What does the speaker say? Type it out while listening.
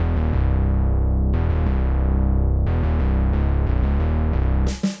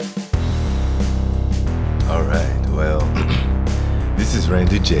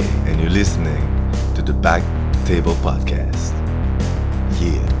Randy J, and you're listening to the Back Table Podcast. Yeah.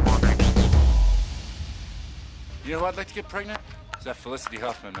 You know who I'd like to get pregnant? It's that Felicity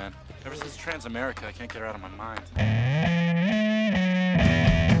Huffman, man. Ever since Transamerica, I can't get her out of my mind.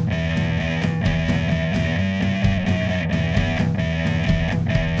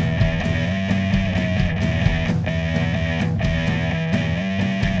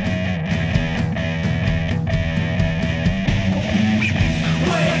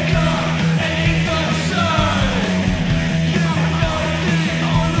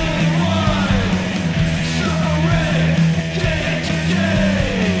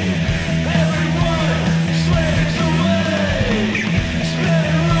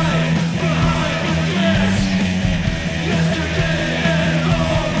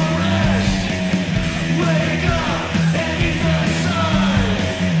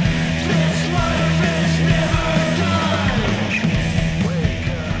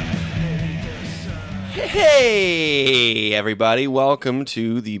 Hey, everybody. Welcome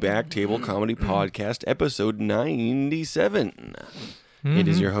to the Back Table Comedy Podcast, episode 97. It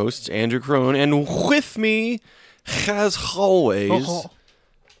is your host, Andrew Crone, and with me, as always,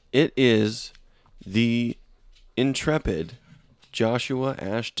 it is the intrepid Joshua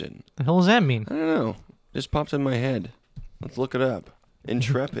Ashton. The hell does that mean? I don't know. Just popped in my head. Let's look it up.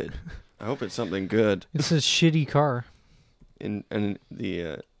 Intrepid. I hope it's something good. It's a shitty car. And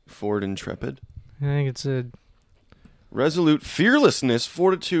the Ford Intrepid. I think it's a... Resolute fearlessness,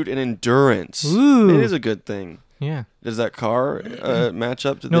 fortitude, and endurance. Ooh. It is a good thing. Yeah. Does that car match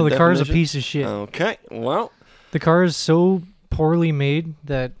up to the No, the car is a definition? piece of shit. Okay, well. The car is so poorly made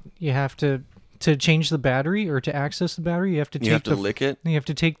that you have to change the battery or to access the battery, you have to lick it? You have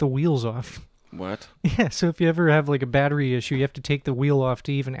to take the wheels off. What? Yeah, so if you ever have like a battery issue, you have to take the wheel off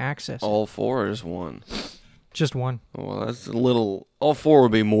to even access it. All four or just one? Just one. Well, that's a little... All four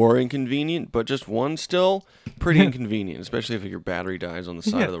would be more inconvenient, but just one still pretty inconvenient, especially if your battery dies on the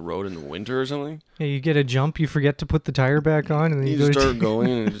side of the road in the winter or something. Yeah, you get a jump, you forget to put the tire back on, and then You you just go start going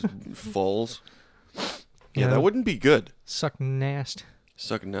and it just falls. Yeah, that wouldn't be good. Suck nast.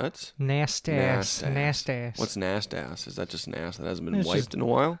 Suck nuts? Nastass. Nastass. Nastass. What's nastass? Is that just an ass that hasn't been It's wiped just- in a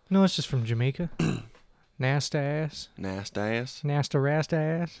while? No, it's just from Jamaica. Nastass. Nastass? Nasta rasta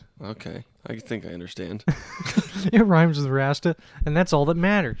ass. Okay, I think I understand. It rhymes with Rasta, and that's all that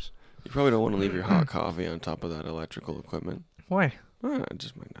matters. You probably don't want to leave your hot coffee on top of that electrical equipment. Why? It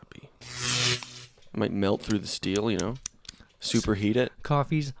just might not be. It might melt through the steel, you know? Superheat it.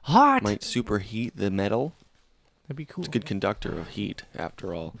 Coffee's hot! Might superheat the metal. That'd be cool. It's a good conductor of heat,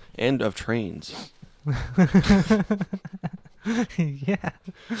 after all. And of trains. Yeah.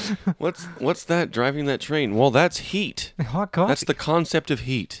 What's that driving that train? Well, that's heat. Hot coffee. That's the concept of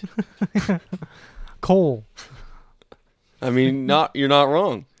heat. Coal. I mean, you're not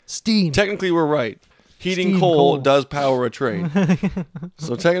wrong. Steam. Technically, we're right. Heating Steam coal coal. does power a train.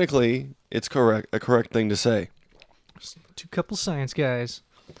 So technically, it's a correct thing to say. Two couple science guys.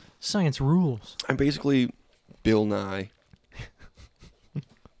 Science rules. I'm basically Bill Nye.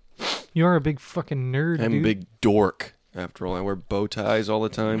 You are a big fucking nerd, I'm dude. a big dork. After all, I wear bow ties all the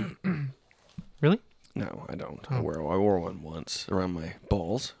time. Really? No, I don't. I wore one once around my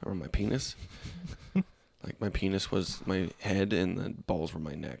balls, around my penis. Like my penis was my head and the balls were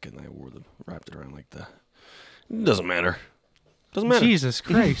my neck, and I wrapped it around like the. It doesn't matter. Doesn't matter. Jesus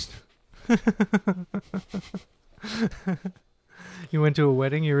Christ. You went to a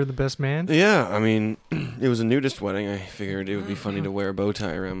wedding, you were the best man? Yeah, I mean, it was a nudist wedding. I figured it would be funny to wear a bow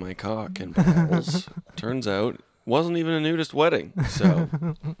tie around my cock and balls. Turns out, wasn't even a nudist wedding, so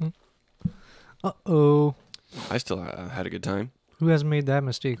Uh-oh. I still had a good time. Who hasn't made that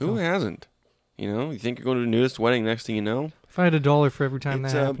mistake? Who though? hasn't? You know, you think you're going to a nudist wedding, next thing you know, If I had $1 for every time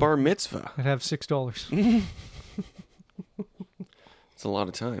it's that a happened, bar mitzvah. I'd have $6. It's a lot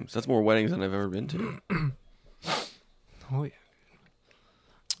of times. That's more weddings than I've ever been to. Oh, yeah.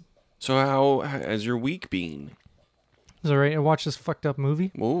 So how has your week been? Is that right? I watched this fucked up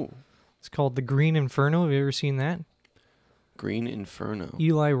movie. Whoa, It's called The Green Inferno. Have you ever seen that? Green Inferno.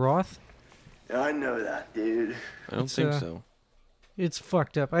 Eli Roth. I know that, dude. I don't It's, think so. It's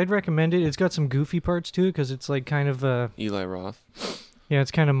fucked up. I'd recommend it. It's got some goofy parts to it because it's like kind of Eli Roth. yeah,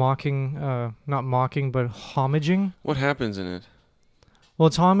 it's kind of mocking, not mocking, but homaging. What happens in it? Well,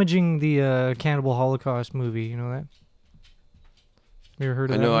 it's homaging the Cannibal Holocaust movie. You know that? You ever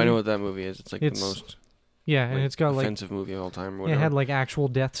heard of that? I know movie? what that movie is. It's like the It's most Yeah, and it's got like offensive movie of all time or yeah, whatever. it had like actual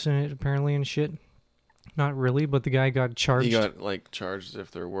deaths in it apparently and shit. Not really, but the guy got charged. He got like charged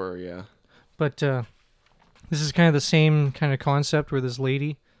if there were, yeah. But this is kind of the same kind of concept where this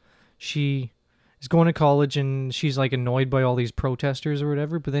lady, she is going to college, and she's like annoyed by all these protesters or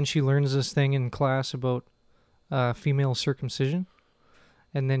whatever. But then she learns this thing in class about female circumcision.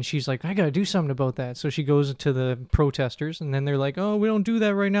 And then she's like, I got to do something about that. So she goes to the protesters, and then they're like, oh, we don't do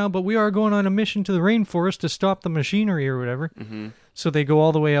that right now, but we are going on a mission to the rainforest to stop the machinery or whatever. Mm-hmm. So they go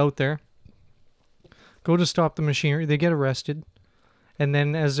all the way out there, go to stop the machinery. They get arrested. And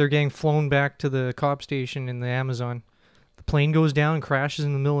then as they're getting flown back to the cop station in the Amazon, the plane goes down and crashes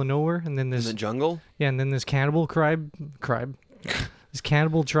in the middle of nowhere. And then this... In the jungle? Yeah, and then this cannibal tribe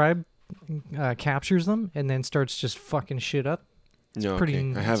captures them and then starts just fucking shit up. No,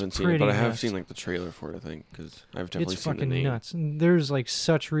 okay. I haven't seen it, but I have seen like the trailer for it, I think, because I've definitely seen the name. It's fucking nuts. And there's like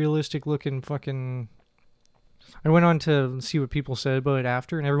such realistic looking fucking... I went on to see what people said about it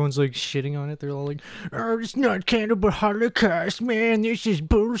after, and everyone's like shitting on it. They're all like, oh, it's not Cannibal Holocaust, man. This is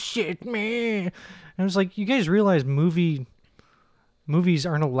bullshit, man. And I was like, you guys realize movies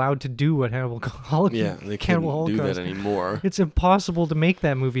aren't allowed to do what Cannibal Holocaust... Yeah, they can't do that anymore. It's impossible to make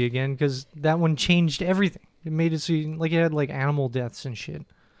that movie again, because that one changed everything. It made it seem like it had like animal deaths and shit,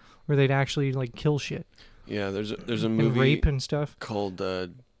 where they'd actually like kill shit. Yeah, there's a movie and rape and stuff called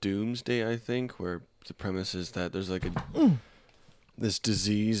Doomsday, I think, where the premise is that there's like this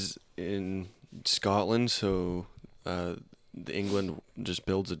disease in Scotland, so England just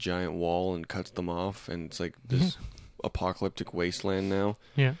builds a giant wall and cuts them off, and it's like this apocalyptic wasteland now.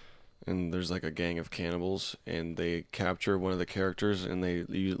 Yeah. And there's like a gang of cannibals, and they capture one of the characters, and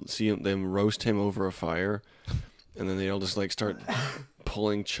you see them roast him over a fire, and then they all just like start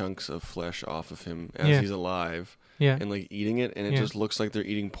pulling chunks of flesh off of him as he's alive, and like eating it, and it just looks like they're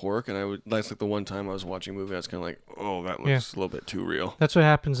eating pork. And that's like the one time I was watching a movie, I was kind of like, oh, that looks a little bit too real. That's what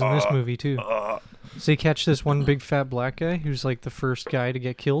happens in this movie too. So they catch this one big fat black guy who's like the first guy to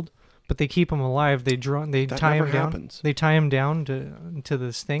get killed, but they keep him alive. They tie him down. They tie him down to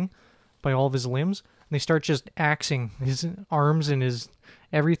this thing by all of his limbs, and they start just axing his arms and his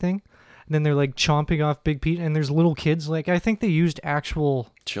everything. And then they're like chomping off big Pete, and there's little kids. Like, I think they used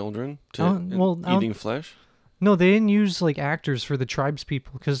actual children eating flesh. No, they didn't use like actors for the tribes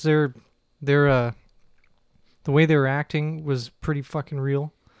people, because they're the way they were acting was pretty fucking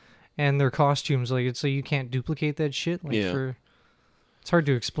real, and their costumes, like, it's like you can't duplicate that shit. Like, it's hard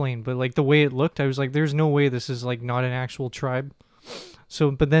to explain, but like the way it looked, I was like, there's no way this is like not an actual tribe. So,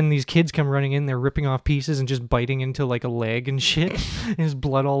 but then these kids come running in, they're ripping off pieces and just biting into like a leg and shit. And there's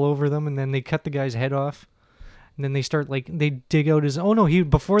blood all over them, and then they cut the guy's head off. And then they start like, they dig out his,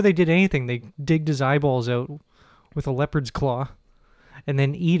 before they did anything, they digged his eyeballs out with a leopard's claw and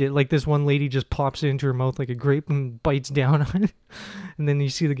then eat it. Like, this one lady just pops it into her mouth like a grape and bites down on it. And then you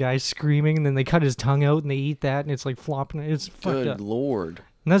see the guy screaming, and then they cut his tongue out and they eat that, and it's like flopping. It's fucked up. Good Lord.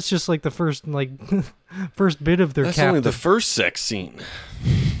 And that's just like the first, like, first bit of their That's only the first sex scene.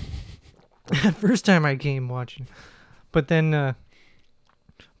 First time I came watching. But then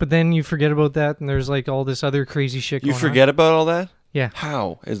you forget about that, and there's like all this other crazy shit going on. You forget about all that? Yeah.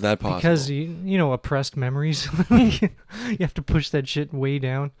 How is that possible? Because, you know, oppressed memories. You have to push that shit way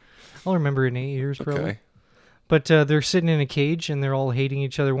down. I'll remember in 8 years, probably. Okay. But they're sitting in a cage, and they're all hating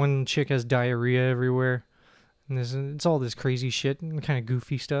each other. One chick has diarrhea everywhere. And it's all this crazy shit and kind of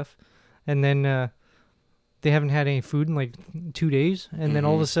goofy stuff. And then they haven't had any food in like 2 days. And then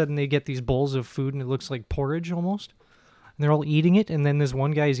all of a sudden they get these bowls of food, and it looks like porridge almost. And they're all eating it. And then this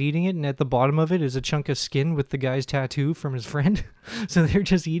one guy's eating it. And at the bottom of it is a chunk of skin with the guy's tattoo from his friend. So they're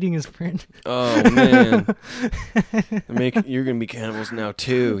just eating his friend. Oh, man. You're going to be cannibals now,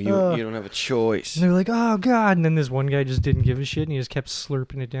 too. You don't have a choice. And they're like, oh, God. And then this one guy just didn't give a shit, and he just kept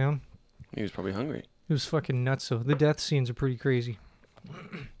slurping it down. He was probably hungry. It was fucking nuts, though. The death scenes are pretty crazy.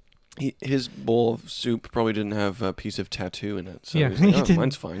 His bowl of soup probably didn't have a piece of tattoo in it. So yeah, like,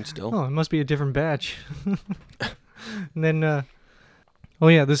 mine's fine still. Oh, it must be a different batch. And then,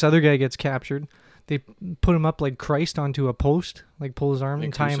 this other guy gets captured. They put him up like Christ onto a post, like pull his arm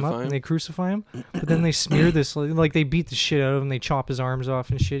and tie him up, and they crucify him. But then they smear this, like they beat the shit out of him. They chop his arms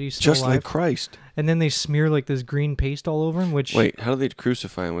off and shit. He's still just alive. like Christ. And then they smear like this green paste all over him. Wait, how do they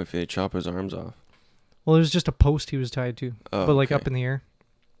crucify him if they chop his arms off? Well, it was just a post he was tied to, but like up in the air.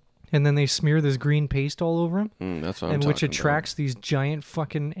 And then they smear this green paste all over him. That's what I'm talking which attracts these giant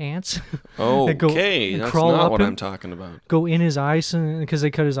fucking ants. Okay, that's not what I'm talking about. Go in his eyes, because they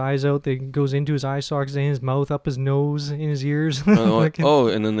cut his eyes out. They goes into his eye sockets, in his mouth, up his nose, in his ears.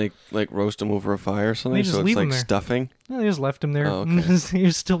 And then they like roast him over a fire or something, so it's like stuffing? No, they just left him there. Oh, okay. He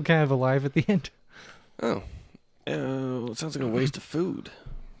was still kind of alive at the end. Oh. It sounds like a waste of food.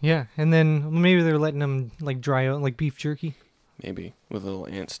 Yeah, and then maybe they're letting him like dry out like beef jerky. Maybe with little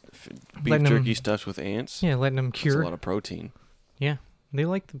ants, beef jerky stuffed with ants. Yeah, letting them cure. That's a lot of protein. Yeah, they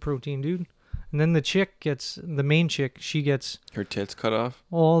like the protein, dude. And then the main chick, she gets, Her tits cut off.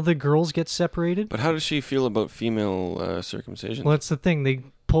 all the girls get separated. But how does she feel about female circumcision? Well, that's the thing.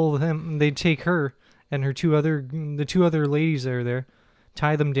 They take her and the two other ladies that are there,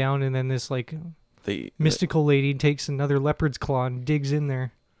 tie them down, and then this like mystical lady takes another leopard's claw and digs in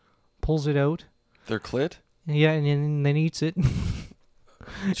there, pulls it out. Their clit? Yeah, and then eats it.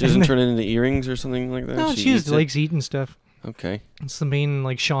 She doesn't turn it into earrings or something like that? No, she just likes eating stuff. Okay. It's the main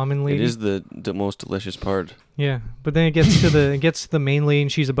like shaman lady. It is the most delicious part. Yeah, but then it gets to the main lady,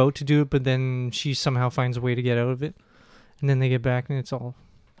 and she's about to do it, but then she somehow finds a way to get out of it, and then they get back, and it's a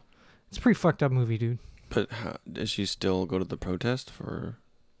pretty fucked up movie, dude. But does she still go to the protest for?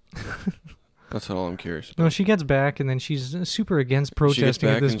 That's all I'm curious about. No, she gets back, and then she's super against protesting. She gets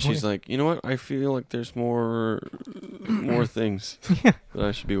back at this and point. she's like, you know what? I feel like there's more things Yeah. that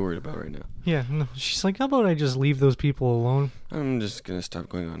I should be worried about right now. Yeah, no, she's like, how about I just leave those people alone? I'm just gonna stop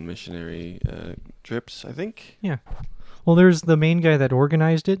going on missionary trips, I think. Yeah. Well, there's the main guy that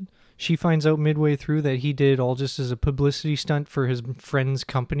organized it. She finds out midway through that he did all just as a publicity stunt for his friend's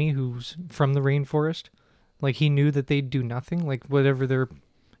company who's from the rainforest. Like, he knew that they'd do nothing. Like, whatever their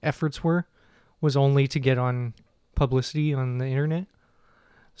efforts was only to get on publicity on the internet.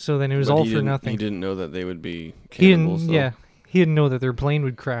 So then it was all for nothing. He didn't know that they would be cannibals, though. He didn't know that their plane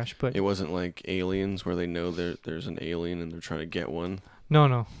would crash, but... It wasn't like Aliens where they know there's an alien and they're trying to get one.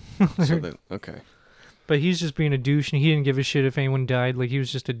 No. Okay. But he's just being a douche, and he didn't give a shit if anyone died. Like, he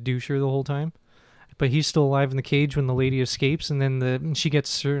was just a doucher the whole time. But he's still alive in the cage when the lady escapes, and then she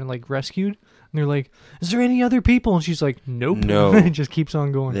gets like rescued. And they're like, "Is there any other people?" And she's like, "Nope." No. It just keeps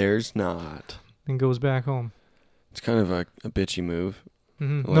on going. There's not. And goes back home. It's kind of a bitchy move.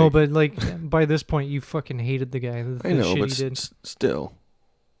 Mm-hmm. No, but like by this point, you fucking hated the guy. I know, shit but he did. Still.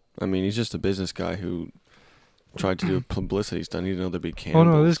 I mean, he's just a business guy who tried to do a publicity stunt. He didn't know there'd be cannibals.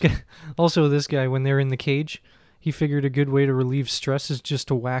 Oh no, this guy. Also, this guy, when they're in the cage, he figured a good way to relieve stress is just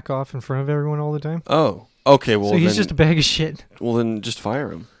to whack off in front of everyone all the time. Oh, okay. Well, so he's just a bag of shit. Well, then just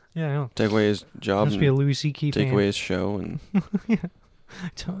fire him. Yeah, I know. Take away his job. Must be a Louis C.K. Take fan. away his show and Yeah.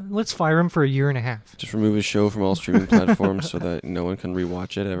 Let's fire him for a year and a half. just remove his show from all streaming platforms so that no one can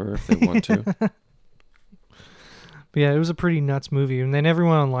rewatch it ever if they want to. But yeah, it was a pretty nuts movie. And then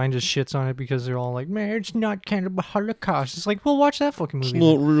everyone online just shits on it because they're all like, man, it's not Cannibal Holocaust. It's like, well, watch that fucking movie. It's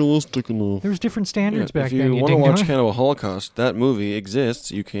not realistic enough. There was different standards back then. then. If you want to watch Cannibal Holocaust, that movie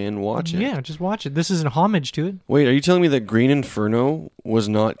exists. You can watch it. Yeah, just watch it. This is an homage to it. Wait, are you telling me that Green Inferno was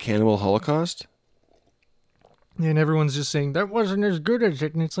not Cannibal Holocaust? And everyone's just saying, that wasn't as good as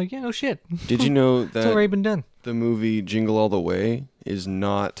it. And it's like, yeah, no shit. Did you know It's already that been done. the movie Jingle All the Way is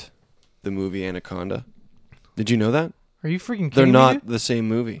not the movie Anaconda? Did you know that? Are you freaking kidding They're me, not dude? the same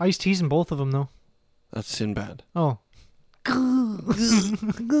movie. Ice-T's in both of them, though. That's Sinbad. Oh.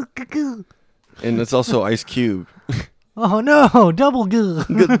 And it's also Ice Cube. Oh, no. Double goo.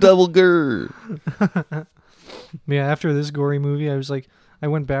 Double grr. Yeah, after this gory movie, I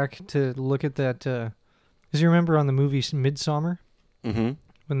went back to look at that. Does you remember on the movie Midsommar? Mm-hmm.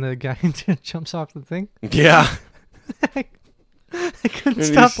 When the guy jumps off the thing? Yeah. I couldn't And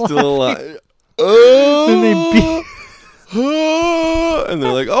stop he's still laughing. Oh! And they beat... And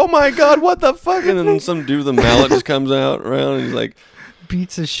they're like, oh my god, what the fuck? And then some dude with a mallet just comes out around and he's like,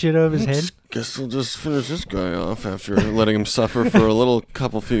 beats the shit out of his head. guess we'll just finish this guy off after letting him suffer for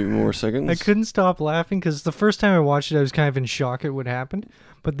a few more seconds. I couldn't stop laughing because the first time I watched it, I was kind of in shock at what happened.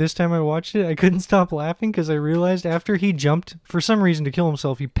 But this time I watched it, I couldn't stop laughing because I realized after he jumped, for some reason to kill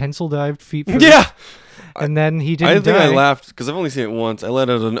himself, he pencil dived feet first. Yeah! And then he didn't I think die. I laughed because I've only seen it once. I let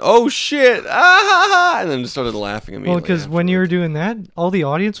out an "oh shit!" Ah, ha, ha, and then just started laughing immediately. Well, because when you were doing that, all the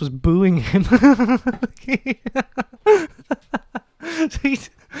audience was booing him. So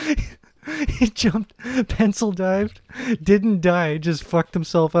he jumped, pencil dived, didn't die, just fucked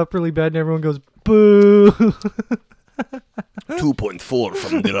himself up really bad, and everyone goes, boo! 2.4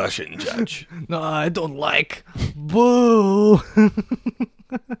 from the Russian judge. No, I don't like. Boo!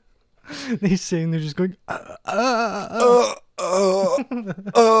 They're saying they're just going,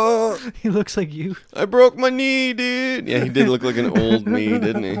 He looks like you. I broke my knee, dude. Yeah, he did look like an old me,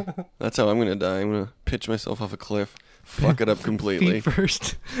 didn't he? That's how I'm going to die. I'm going to pitch myself off a cliff, fuck it up completely. Feet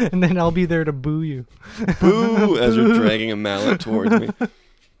first, and then I'll be there to boo you. Boo! As you're dragging a mallet towards me.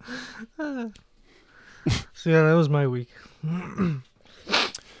 So yeah, that was my week.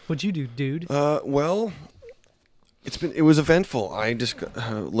 What'd you do, dude? Well, it was eventful. I just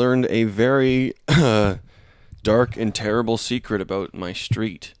learned a very dark and terrible secret about my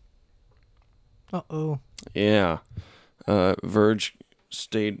street. Uh-oh. Yeah. Verge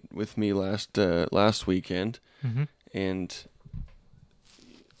stayed with me last weekend, Mm-hmm. and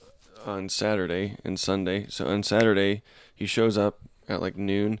on Saturday and Sunday. So on Saturday, he shows up at like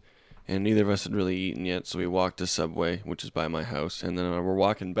noon, and neither of us had really eaten yet. So we walked to Subway, which is by my house, and then we're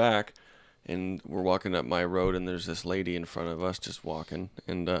walking back, and we're walking up my road, and there's this lady in front of us just walking,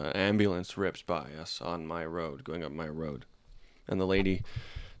 and an ambulance rips by us on my road, going up my road, and the lady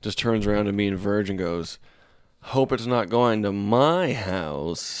just turns around to me and Verge and goes, "Hope it's not going to my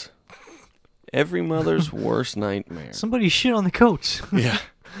house." Every mother's worst nightmare. Somebody shit on the coats. Yeah.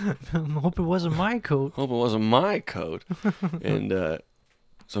 Hope it wasn't my coat. Hope it wasn't my coat. And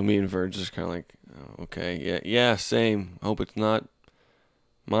so me and Verge just kind of like, oh, okay, yeah, same. Hope it's not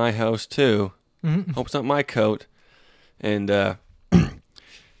my house too. Mm-hmm. Hope it's not my coat. And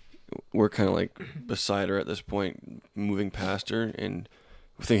we're kind of like beside her at this point, moving past her and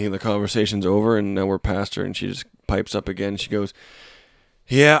thinking the conversation's over, and now we're past her, and she just pipes up again. She goes,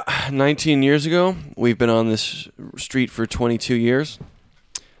 "Yeah, 19 years ago, we've been on this street for 22 years.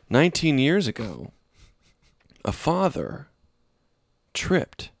 19 years ago, a father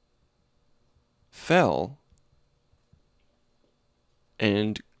tripped, fell,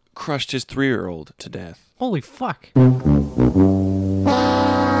 and crushed his 3-year-old to death." Holy fuck.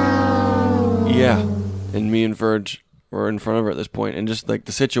 Yeah, and me and Verge were in front of her at this point, and just like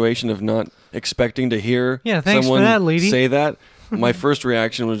the situation of not expecting to hear thanks someone for that, lady. say that, my first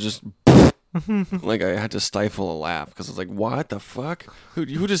reaction was just like I had to stifle a laugh because I was like, "What the fuck? Who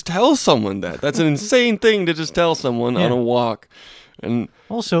just tells someone that? That's an insane thing to just tell someone on a walk." And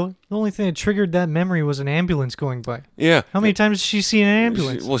also, the only thing that triggered that memory was an ambulance going by. yeah, How many times did she see an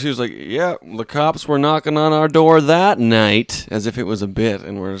ambulance? She was like, "Yeah, the cops were knocking on our door that night," as if it was a bit,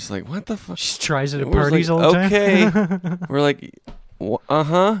 and we're just like, "What the fuck?" She tries it at We're just parties like, all the time. Okay, we're like,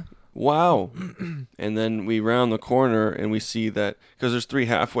 wow. And then we round the corner and we see that because there's 3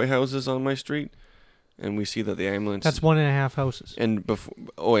 halfway houses on my street, and we see that the ambulance. That's 1.5 houses. And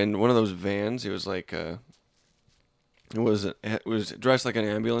and one of those vans, it was like it was dressed like an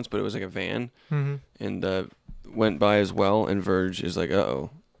ambulance, but it was like a van, and went by as well. And Verge is like, "Uh-oh,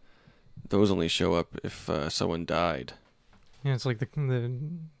 those only show up if someone died." Yeah, it's like the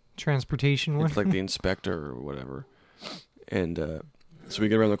transportation one. It's like the inspector or whatever. And so we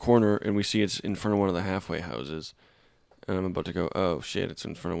get around the corner and we see it's in front of one of the halfway houses. And I'm about to go, "Oh shit, it's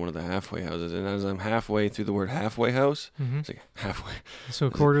in front of one of the halfway houses." And as I'm halfway through the word halfway house, it's like halfway. So a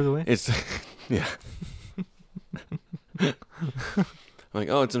quarter of the way? It's, yeah. I'm like,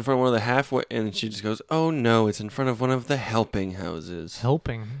 "Oh, it's in front of one of the halfway," and she just goes, "Oh no, it's in front of one of the helping houses."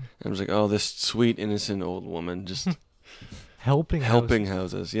 Helping. And I was like, "Oh, this sweet, innocent old woman just Helping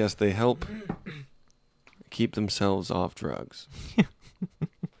houses." Yes, they help keep themselves off drugs.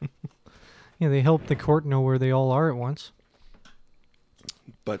 Yeah, they help the court know where they all are at once.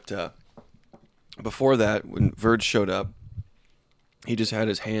 But before that, when Verge showed up, he just had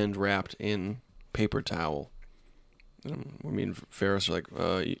his hand wrapped in paper towel. Me and Ferris are like,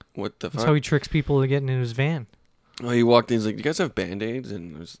 "What the fuck?" That's how he tricks people to get into his van. Oh, he walked in, he's like, "Do you guys have Band-Aids?"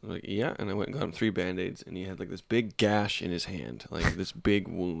 And I was like, "Yeah." And I went and got him 3 Band-Aids, and he had like this big gash in his hand, like this big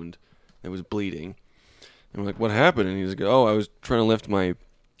wound that was bleeding. And we're like, "What happened?" And he's like, "Oh, I was trying to lift my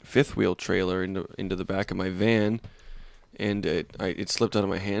 5th-wheel trailer into the back of my van, and it slipped out of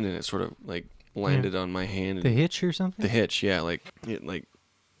my hand, and it sort of like landed on my hand." The hitch or something? The hitch, yeah,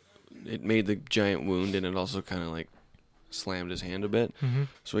 it made the giant wound, and it also kind of like slammed his hand a bit.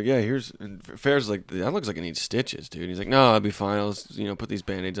 So like, yeah, and Ferris like, "That looks like it needs stitches, dude." He's like, "No, I'll be fine. I'll just, put these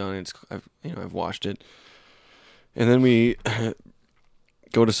Band-Aids on. I've washed it." And then we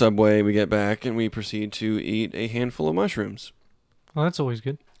go to Subway. We get back and we proceed to eat a handful of mushrooms. Well, that's always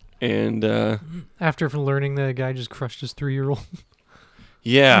good. And after learning that a guy just crushed his 3-year-old.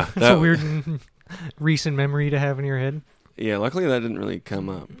 Yeah, That's a weird recent memory to have in your head. Yeah, luckily that didn't really come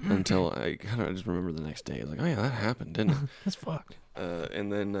up until I kind of just remember the next day. I was like, "Oh yeah, that happened, didn't it?" That's fucked.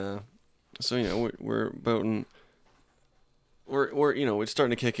 And then, so we're about we're it's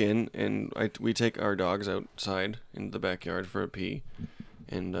starting to kick in, and we take our dogs outside into the backyard for a pee,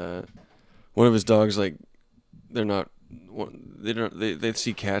 and one of his dogs, like, they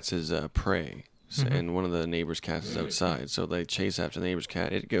see cats as prey, and one of the neighbor's cats is outside, so they chase after the neighbor's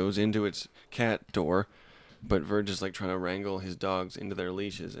cat. It goes into its cat door. But Verge is like trying to wrangle his dogs into their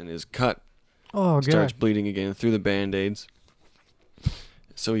leashes, and his cut starts bleeding again through the Band-Aids.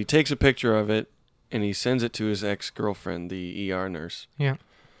 So he takes a picture of it, and he sends it to his ex-girlfriend, the ER nurse. Yeah.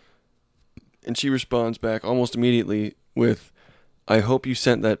 And she responds back almost immediately with, "I hope you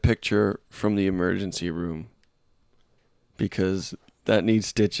sent that picture from the emergency room, because that needs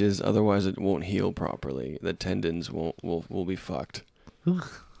stitches, otherwise it won't heal properly. The tendons will be fucked." Ugh.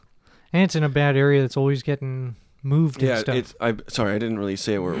 And it's in a bad area that's always getting moved and Yeah, stuff. sorry, I didn't really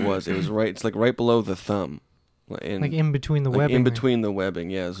say where it was. It was right. It's like right below the thumb, Like in between the like webbing. in between the webbing.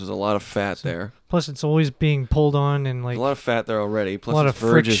 Yeah, there's a lot of fat there. Plus, it's always being pulled on and like There's a lot of fat there already. a Plus, lot it's of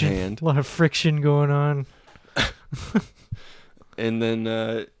Verge's friction. hand. A lot of friction going on. And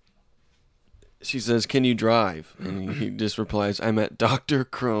then she says, "Can you drive?" And he just replies, "I'm at Dr.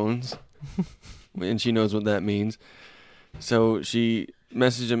 Crohn's," and she knows what that means. So she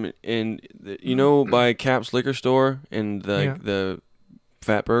messaged him by Cap's liquor store and the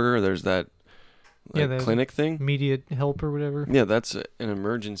Fat Burger. There's that the clinic thing. Immediate help or whatever. Yeah, that's an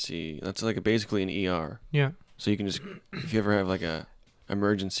emergency. That's like basically an ER. Yeah. So you can just, if you ever have like a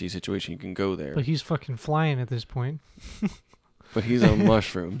emergency situation, you can go there. But he's fucking flying at this point. But he's on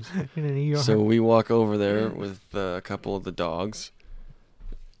mushrooms. In an ER. So we walk over there with a couple of the dogs,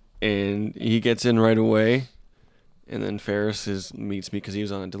 and he gets in right away. And then Ferris meets me because he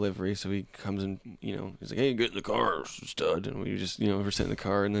was on a delivery, so he comes in, he's like, "Hey, get in the car, stud." And we just, we're sitting in the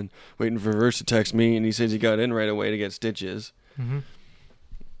car and then waiting for Verge to text me, and he says he got in right away to get stitches. Mm-hmm.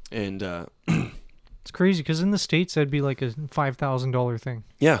 And it's crazy because in the States that'd be like a $5,000 thing.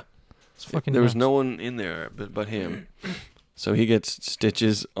 yeah, It's fucking there was nuts. no one in there but him. So he gets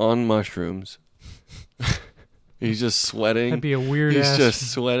stitches on mushrooms. He's just sweating. That'd be a weird He's ass.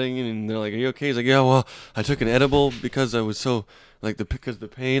 just sweating, and they're like, "Are you okay?" He's like, "Yeah, well, I took an edible because I was so because of the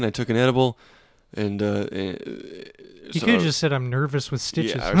pain. I took an edible, and You could have just said I'm nervous with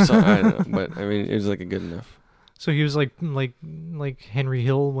stitches. Yeah, or something. I don't know, but I mean, it was like a good enough. So he was like Henry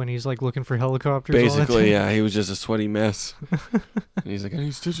Hill when he's like looking for helicopters. all that Basically, time. yeah, he was just a sweaty mess. And he's like, "I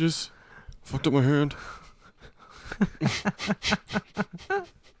need stitches. Fucked up my hand."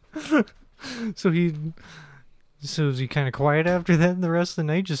 So was he kind of quiet after that the rest of the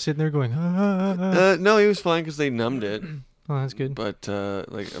night, just sitting there going, ah. No, he was fine because they numbed it. Oh, that's good. But I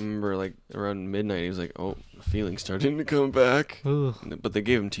remember around midnight, he was like, "Oh, the feeling's starting to come back." Ugh. But they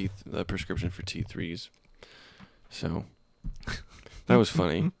gave him a prescription for T3s, so that was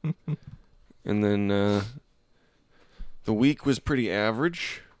funny. And then the week was pretty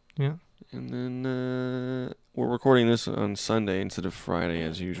average. Yeah. And then we're recording this on Sunday instead of Friday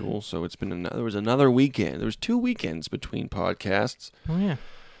as usual, so it's been there was another weekend. There was 2 weekends between podcasts. Oh yeah.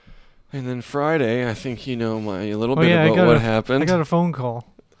 And then Friday, I think a little Oh bit yeah, about what happened. I got a phone call,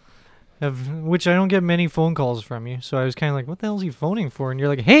 which I don't get many phone calls from you. So I was kind of like, "What the hell is he phoning for?" And you're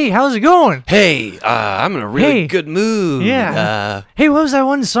like, "Hey, how's it going? Hey, I'm in a really good mood. Yeah. Hey, what was that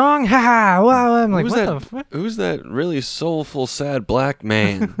one song? Haha. Wow. I'm like, who's what that? the fuck? Who's that really soulful, sad black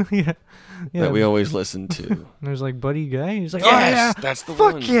man Yeah. that we always listen to? And there's like Buddy Guy. He's like, Yes, "Oh yeah, that's the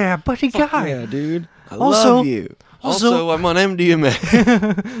fuck one. yeah, Buddy Fuck Guy." yeah, dude. I Also- love you. also- Also, I'm on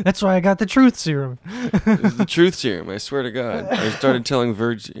MDMA. That's why I got the truth serum. It's the truth serum, I swear to God. I started telling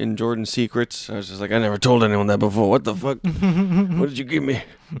Verge and Jordan secrets. I was just like, I never told anyone that before. What the fuck? What did you give me?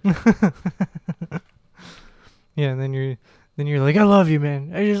 Yeah, and then you're like, "I love you,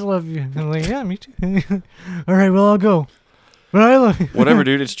 man. I just love you." I'm like, "Yeah, me too." All right, well, I'll go. But I love you. Whatever,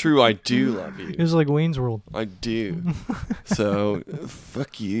 dude. It's true. I do love It you. was like Wayne's World. I do. So,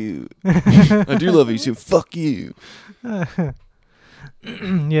 fuck you. I do love you, so fuck you.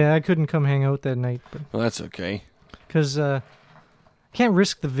 Yeah, I couldn't come hang out that night, but Well, that's okay. because can't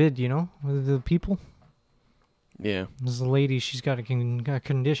risk the vid, with the people. Yeah. This the lady, she's got a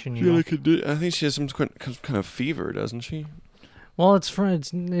condition, I think she has some kind of fever, doesn't she? Well, it's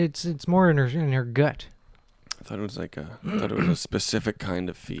more in her gut. I thought it was a specific kind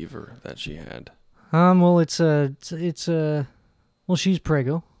of fever that she had. Well, well, she's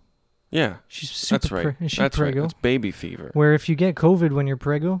preggo. Yeah, She's super that's right. She's That's right. preggo. That's baby fever. Where if you get COVID when you're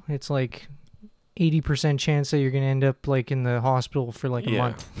preggo, it's like 80% chance that you're gonna end up like in the hospital for like a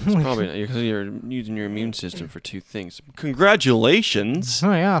month. It's probably not, because you're using your immune system for 2 things. Congratulations.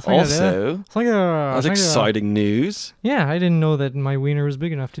 Oh yeah, Also, that's exciting news. Yeah, I didn't know that my wiener was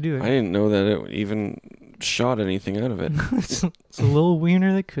big enough to do it. I didn't know that it even shot anything out of it. It's a little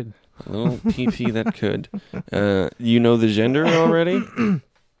wiener that could. A little PP that could. You know the gender already?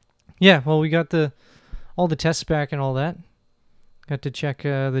 Yeah, well, we got all the tests back and all that. Got to check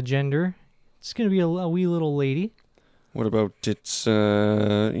the gender. It's gonna be a wee little lady. What about its,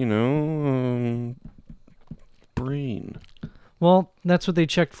 brain? Well, that's what they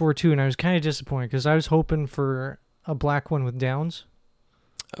checked for too, and I was kind of disappointed because I was hoping for a black one with Downs.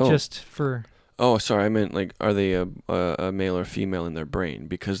 Oh. Just for. Oh, sorry. I meant are they a male or female in their brain?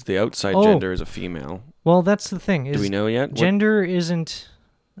 Because the outside Oh. gender is a female. Well, that's the thing. Do we know yet? Gender isn't.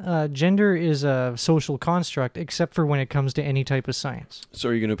 Gender is a social construct, except for when it comes to any type of science. So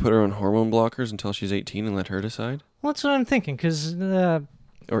are you going to put her on hormone blockers until she's 18 and let her decide? Well, that's what I'm thinking, because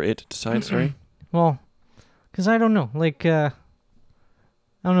Or it decide, sorry? well, Because I don't know. Like, I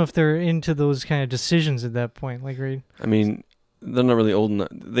don't know if they're into those kind of decisions at that point. Like, right? I mean, they're not really old enough.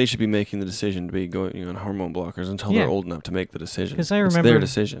 They should be making the decision to be going on hormone blockers until they're old enough to make the decision. Because I it's remember their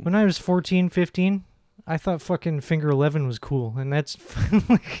decision. when I was 14, 15, I thought fucking finger 11 was cool. And that's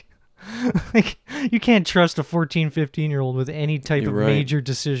like, you can't trust a 14, 15-year-old with any type of major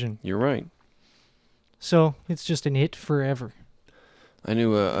decision. You're right. So it's just an it forever. I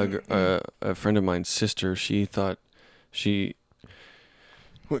knew a friend of mine's sister. She thought she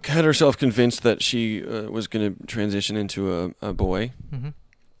had herself convinced that she was going to transition into a boy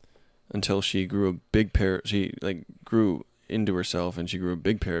until she grew a big pair. She grew into herself and she grew a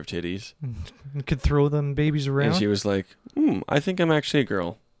big pair of titties. You could throw them babies around. And she was like, I think I'm actually a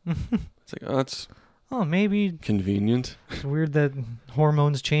girl. It's like, that's maybe convenient. It's weird that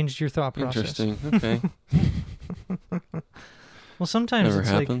hormones changed your thought process. Interesting. Okay. Well, sometimes Never it's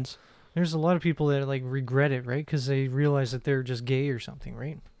happens. like there's a lot of people that like regret it, right? Because they realize that they're just gay or something,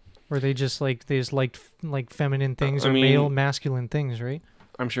 right? Or they just liked feminine things or male masculine things, right?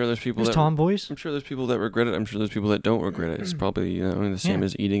 I'm sure there's people there's tomboys. I'm sure there's people that regret it. I'm sure there's people that don't regret it. It's probably the same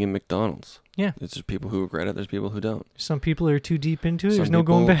as eating in McDonald's. Yeah. There's just people who regret it. There's people who don't. Some people are too deep into it. There's no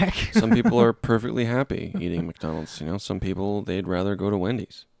going back. Some people are perfectly happy eating McDonald's. Some people, they'd rather go to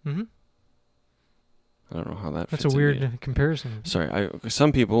Wendy's. Mm-hmm. I don't know how that fits. That's a weird comparison. Sorry.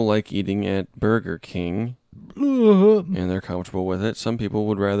 Some people like eating at Burger King, and they're comfortable with it. Some people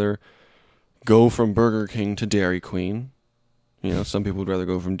would rather go from Burger King to Dairy Queen. Some people would rather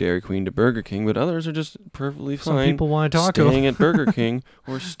go from Dairy Queen to Burger King, but others are just perfectly fine. Some people want a taco. Staying at Burger King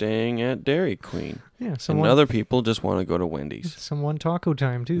or staying at Dairy Queen. Yeah, and other people just want to go to Wendy's. Some want taco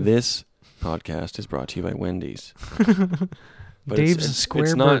time, too. This podcast is brought to you by Wendy's. But Dave's Square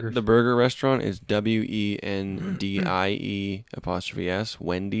It's Burgers. not the burger restaurant. It's WENDIE',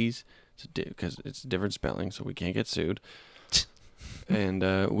 Wendy's. Because it's a different spelling, so we can't get sued. And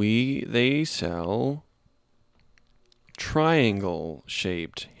they sell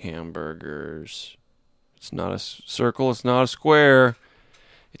triangle-shaped hamburgers. It's not a circle. It's not a square.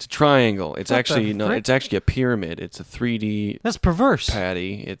 It's a triangle. It's actually not. It's actually a pyramid. It's a 3D. That's perverse.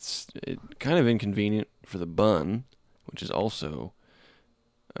 Patty. It's kind of inconvenient for the bun, which is also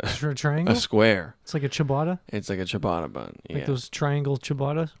a triangle. A square. It's like a ciabatta. It's like a ciabatta bun. Like those triangle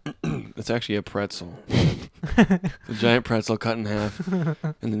ciabattas. It's actually a pretzel. It's a giant pretzel cut in half, and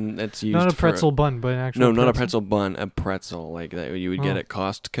then that's used. Not a pretzel bun, but an actual. No, not a pretzel bun. A pretzel like that you would get at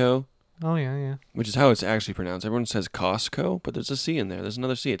Costco. Oh yeah. Which is how it's actually pronounced. Everyone says Costco, but there's a C in there. There's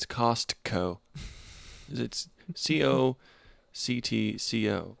another C. It's Costco. It's COCTCO.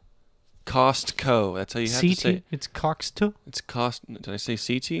 Costco. That's how you have to say it. It's Coxto? It's cost. Did I say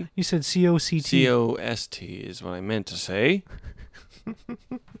CT? You said COCT. COST is what I meant to say.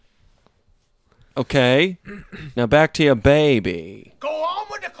 Okay. Now back to your baby. Go on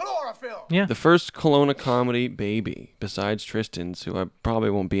with the chlorophyll. Yeah. The first Kelowna comedy baby, besides Tristan's, who I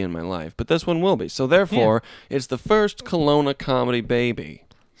probably won't be in my life, but this one will be. So therefore, it's the first Kelowna comedy baby.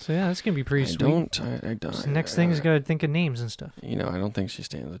 So yeah, that's gonna be pretty sweet. I don't. So next thing is gotta think of names and stuff. I don't think she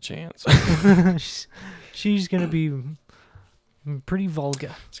stands a chance. She's gonna be pretty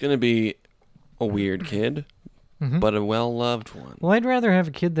vulgar. It's gonna be a weird kid, but a well-loved one. Well, I'd rather have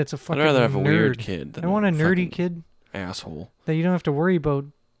a kid that's a fucking nerd. I'd rather have a weird kid than I want a nerdy kid. Asshole. That you don't have to worry about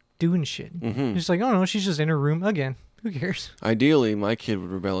doing shit. Mm-hmm. Just like, oh no, she's just in her room again. Who cares? Ideally, my kid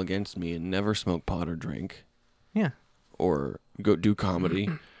would rebel against me and never smoke pot or drink. Yeah. Or go do comedy.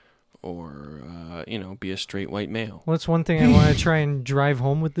 Or, be a straight white male. Well, that's one thing I want to try and drive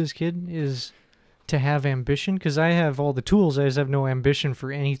home with this kid is to have ambition. Because I have all the tools. I just have no ambition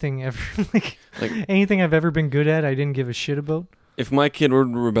for anything ever. like anything I've ever been good at, I didn't give a shit about. If my kid were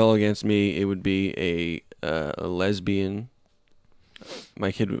to rebel against me, it would be a lesbian.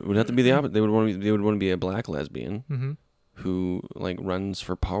 My kid would have to be the opposite. They would want to be a black lesbian who runs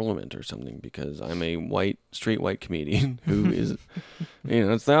for parliament or something because I'm a straight white comedian who is,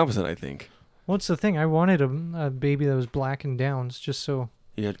 it's the opposite. I think. What's the thing? I wanted a baby that was black and Downs just so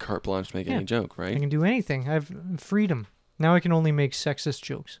you had carte blanche to make any joke, right? I can do anything. I have freedom. Now I can only make sexist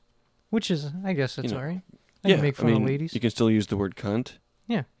jokes, which is, I guess, it's all right. I can make fun of ladies. You can still use the word cunt.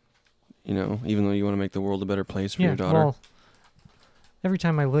 Yeah. Even though you want to make the world a better place for your daughter. Well, every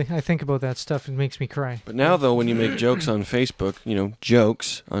time I think about that stuff, it makes me cry. But now, though, when you make jokes on Facebook,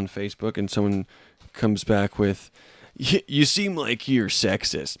 jokes on Facebook, and someone comes back with, you seem like you're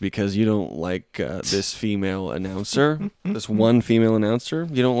sexist because you don't like this female announcer, this one female announcer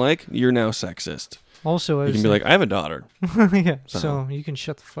you don't like, you're now sexist. Also, you can be like, I have a daughter. yeah, so you can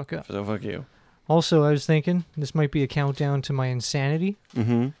shut the fuck up. So fuck you. Also, I was thinking this might be a countdown to my insanity.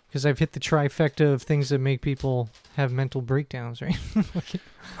 Mm-hmm. Because I've hit the trifecta of things that make people have mental breakdowns, right?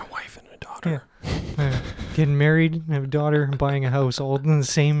 A wife and a daughter. Getting married, have a daughter, and buying a house all in the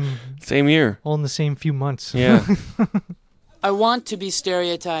same year. All in the same few months. Yeah. I want to be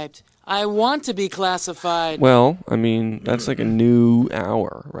stereotyped. I want to be classified. Well, I mean, that's like a new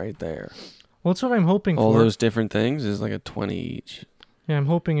hour right there. Well, that's what I'm hoping All for. those different things is like a 20 each. Yeah, I'm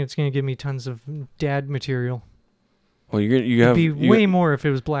hoping it's going to give me tons of dad material. Well, you It'd be way more if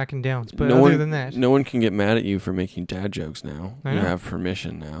it was Black and Downs, but other than that. No one can get mad at you for making dad jokes now. I You know. have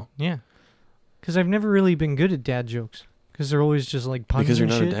permission now. Yeah. Because I've never really been good at dad jokes. Because they're always just like puns Because you're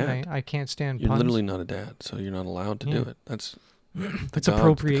and not a shit. dad. I can't stand You're puns. literally not a dad, so you're not allowed to do it. That's It's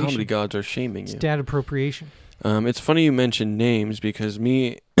appropriation. The comedy gods are shaming It's you. dad appropriation. It's funny you mentioned names because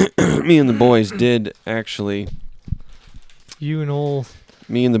me and the boys did actually. You and old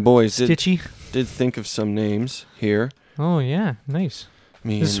Me and the boys Stitchy. did think of some names here. Oh, yeah. Nice.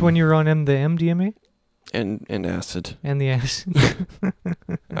 Me This is and- when you were on the MDMA? and acid. And the ass.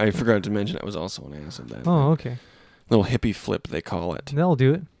 I forgot to mention I was also on acid that Oh, night. okay. Little hippie flip they call it. That'll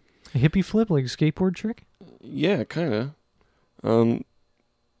do it. A hippie flip, like a skateboard trick? Yeah, kind of.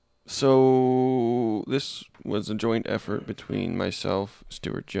 So this was a joint effort between myself,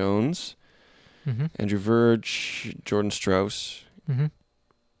 Stuart Jones, Mm-hmm. Andrew Verge, Jordan Strauss, Mm-hmm.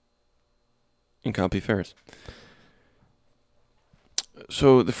 and Compy Ferris.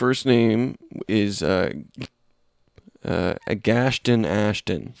 So the first name is Agashton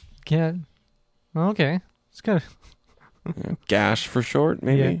Ashton. Yeah. Okay. It's got Gash for short,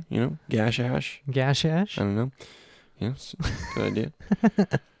 maybe. Yeah. You know, Gash Ash. a gash ash. I don't know. Yes, good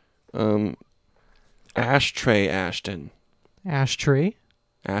idea. Ashtray Ashton. Ashtray.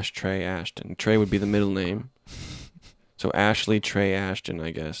 Ashtray Ashton. Trey would be the middle name. So Ashley Trey Ashton, I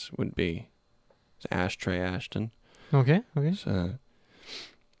guess, would be Ashtray Ashton. Okay. Okay. So,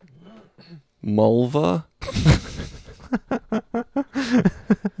 Mulva.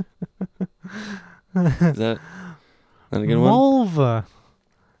 Is that a good one? Mulva.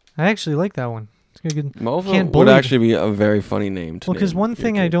 I actually like that one. It's good. Mulva Can't would bully actually be a very funny name to Well, because name one your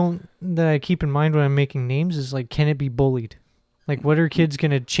thing kid. that I keep in mind when I'm making names is like, can it be bullied? Like, what are kids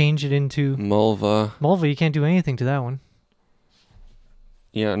gonna change it into? Mulva. Mulva, you can't do anything to that one.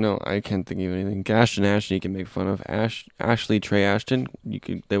 Yeah, no, I can't think of anything. Gashton Ashton, you can make fun of. Ashley Trey Ashton,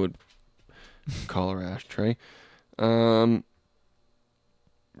 they would call her Ashtray. What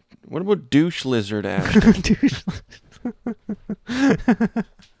about Douche Lizard Ashton?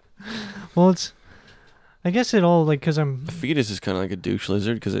 Well, I guess it all, like, because I'm... A fetus is kind of like a douche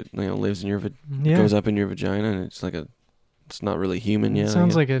lizard because it lives in your Yeah. goes up in your vagina, and it's not really human yet. It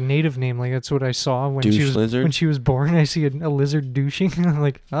sounds like a native name. Like, that's what I saw when Douche she was lizard? when she was born. I see a lizard douching. I'm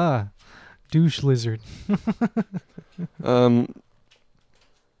like, douche lizard.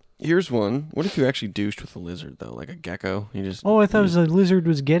 Here's one. What if you actually douched with a lizard though, like a gecko? You just Oh, I thought it was a lizard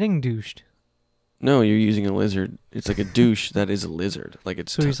was getting douched. No, you're using a lizard. It's like a douche that is a lizard. Like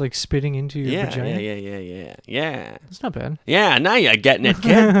it's So he's like spitting into your vagina. Yeah. That's not bad. Yeah, now you're getting it,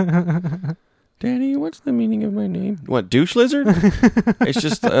 kid. Daddy, what's the meaning of my name? What, douche lizard? It's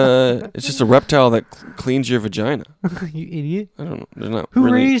just a reptile that cleans your vagina. You idiot. I don't know. There's not Who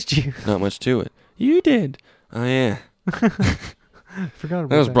really raised you? not much to it. You did. Oh yeah. Forgot about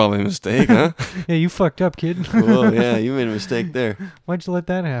That was probably a mistake, huh? Yeah, you fucked up, kid. Whoa, yeah, you made a mistake there. Why'd you let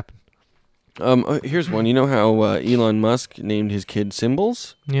that happen? Here's one. You know how Elon Musk named his kid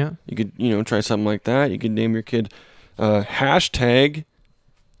Symbols? Yeah. You could, try something like that. You could name your kid hashtag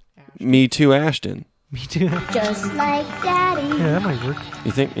Me Too Ashton. Me too. Just like Daddy. Yeah, that might work.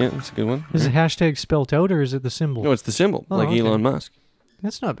 You think? Yeah, that's a good one. Is it hashtag spelt out or is it the symbol? No, it's the symbol, Oh, like okay. Elon Musk.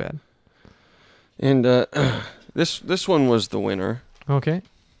 That's not bad. And this one was the winner. Okay.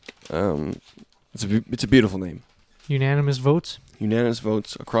 It's a beautiful name. Unanimous votes. Unanimous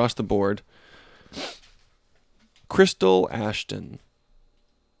votes across the board. Crystal Ashton.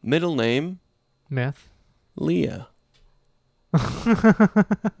 Middle name Meth. Leah.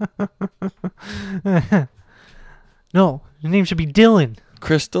 No, the name should be Dylan.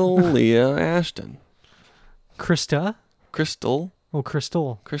 Crystal Leah Ashton. Krista. Crystal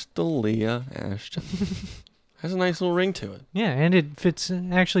Leah Ashton. Has a nice little ring to it. Yeah, and it fits.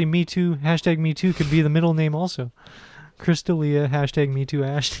 Actually, Me Too. Hashtag Me Too could be the middle name also. Crystal Leah. Hashtag Me Too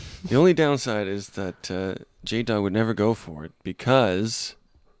Ashton. The only downside is that J-Dog would never go for it because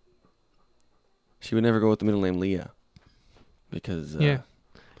she would never go with the middle name Leah. Because Yeah.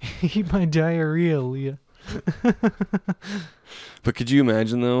 Eat my diarrhea, Leah. But could you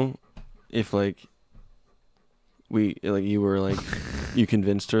imagine though, if like you were like, you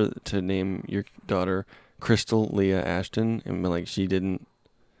convinced her to name your daughter Crystal Leah Ashton, and like she didn't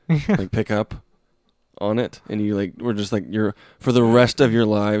like pick up on it, and you like were just like you're for the rest of your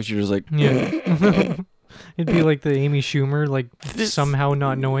lives you're just like It'd be like the Amy Schumer, like somehow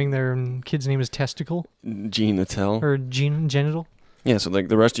not knowing their kid's name is Testicle Genital or genital. Yeah, so like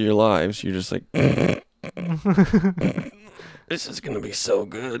the rest of your lives you're just like this is gonna be so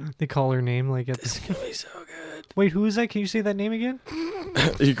good. They call her name like This is gonna be so good. Wait, who is that? Can you say that name again?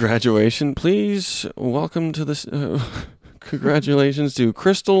 Your graduation, please welcome to this. Congratulations to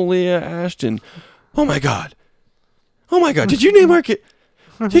Crystal Leah Ashton. Oh my god! Did you name our kid?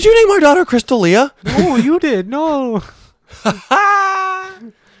 Did you name our daughter Crystal Leah? No, you did. No.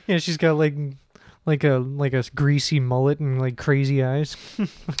 Yeah, she's got like a greasy mullet and like crazy eyes,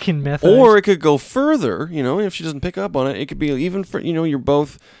 fucking meth. Or eyes. it could go further. You know, if she doesn't pick up on it, it could be even for you're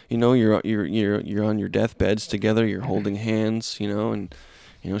both. You're on your deathbeds together. You're holding hands. And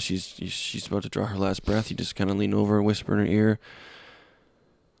she's about to draw her last breath. You just kind of lean over and whisper in her ear.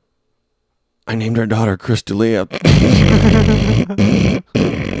 I named our daughter Crystalia.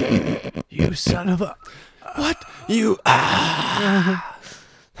 You son of a... What? You...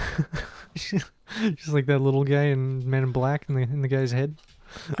 Just like that little guy in Men in Black in the guy's head.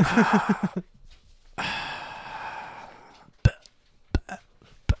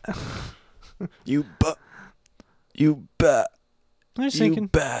 You I was thinking...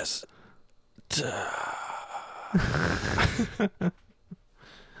 best.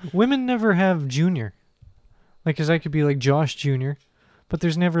 Women never have Junior. Like, because I could be like Josh Junior, but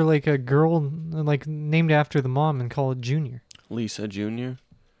there's never like a girl like named after the mom and call it Junior. Lisa Jr.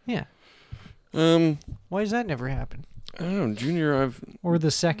 Yeah. Why does that never happen? I don't know, Junior. Or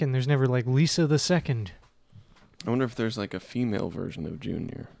the second. There's never like Lisa the second. I wonder if there's like a female version of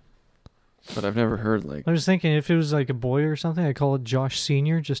Junior, but I've never heard like. I was thinking if it was like a boy or something, I'd call it Josh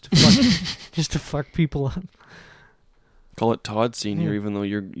Senior just to fuck, just to fuck people up. Call it Todd Senior, Yeah. even though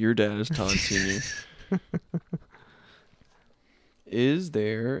your dad is Todd Senior. Is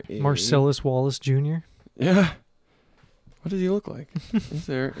there a Marcellus Wallace Jr.? Yeah. What does he look like? Is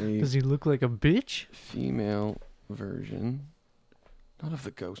there a Does he look like a bitch? female version, not of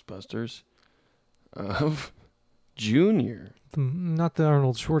the Ghostbusters, of Junior? Not the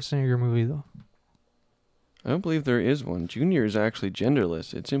Arnold Schwarzenegger movie though. I don't believe there is one. Junior is actually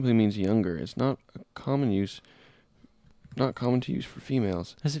genderless. It simply means younger. It's not a common use. Not common to use for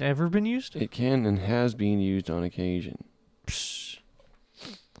females. Has it ever been used? It can and has been used on occasion.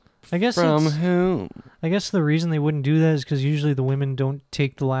 I guess From it's- whom? I guess the reason they wouldn't do that is because usually the women don't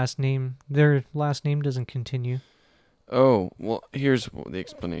take the last name. Their last name doesn't continue. Oh, well, here's the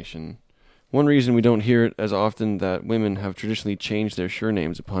explanation. One reason we don't hear it as often that women have traditionally changed their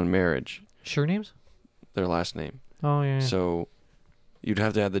surnames upon marriage. Surnames? Their last name. Oh, yeah. So you'd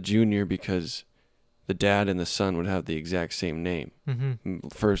have to have the Junior because the dad and the son would have the exact same name. Mm-hmm.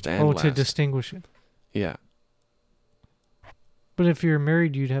 First and last. To distinguish it. Yeah. But if you're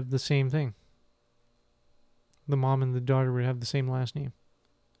married, you'd have the same thing. The mom and the daughter would have the same last name.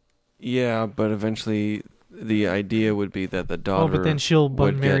 Yeah, but eventually the idea would be that the daughter but then she'll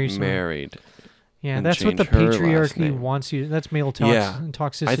would marry get someone. married. Yeah, and that's what the change her last patriarchy name. wants you. That's male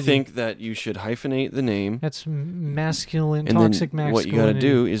toxicity. I think that you should hyphenate the name. That's masculine, and toxic then masculinity. what you got to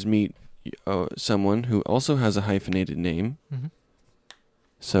do is meet someone who also has a hyphenated name. Mm-hmm.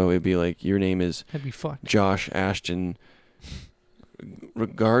 So it'd be like your name is That'd be fucked. Josh Ashton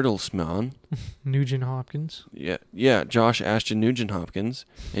Regardlesman. Nugent Hopkins. Yeah, Josh Ashton Nugent Hopkins,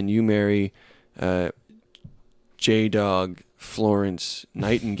 and you marry J-Dog Florence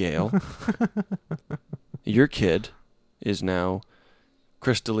Nightingale. Your kid is now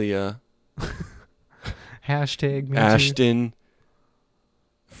Crystalia Hashtag me too. Ashton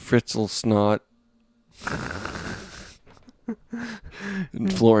Fritzl Snot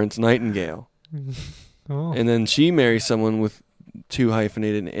and Florence Nightingale. Oh. And then she marries someone with two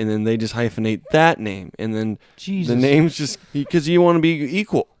hyphenated, and then they just hyphenate that name, and then Jesus. the names just because you want to be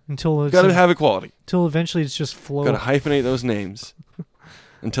equal. Until it's Got to have equality. Until eventually it's just Flo. Got to hyphenate those names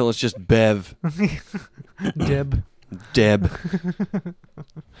until it's just Bev, Deb. Deb.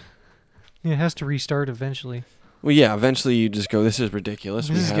 Yeah, it has to restart eventually. Well, yeah. Eventually, you just go. This is ridiculous.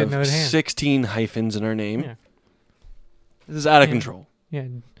 This We is getting out have of hand. 16 hyphens in our name. Yeah. This is out of Yeah. control. Yeah.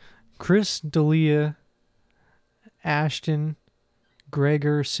 Chris D'Elia, Ashton,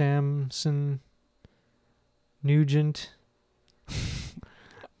 Gregor Samson, Nugent.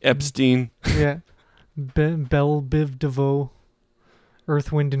 Epstein. Yeah. Belle Biv DeVoe,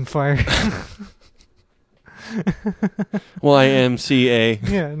 Earth, Wind, and Fire. YMCA.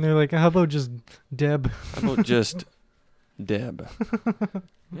 Yeah, and they're like, how about just Deb? How about just Deb?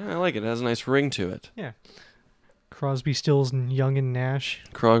 Yeah, I like it. It has a nice ring to it. Yeah. Crosby, Stills, and Young and Nash.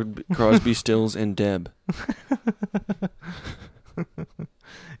 Crosby, Stills, and Deb.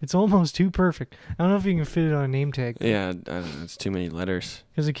 It's almost too perfect. I don't know if you can fit it on a name tag. Yeah, I don't know. It's too many letters.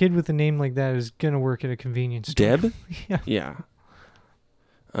 Because a kid with a name like that is going to work at a convenience store. Deb? Yeah. Yeah.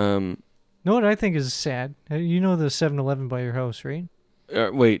 Know what I think is sad? You know the 7-Eleven by your house, right?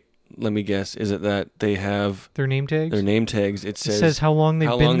 Wait, let me guess. Is it that they have Their name tags? their name tags? It says how long they've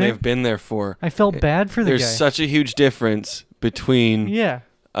how been long there. they've been there for. I felt bad for the guy. There's such a huge difference between Yeah.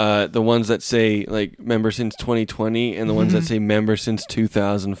 the ones that say like member since 2020 and the ones that say member since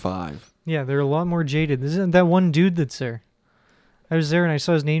 2005. Yeah, they're a lot more jaded. This isn't that one dude that's there. I was there and I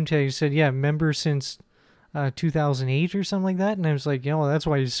saw his name tag. He said, yeah, member since 2008 or something like that. And I was like, that's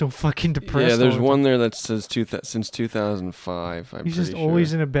why he's so fucking depressed. Yeah, there's all the one time. there that says since 2005. He's just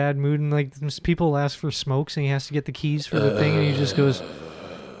always in a bad mood. And like people ask for smokes and he has to get the keys for the thing. And he just goes,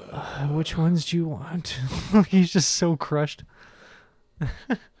 which ones do you want? He's just so crushed.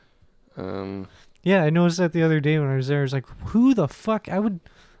 Yeah, I noticed that the other day when I was there. I was like, who the fuck? I would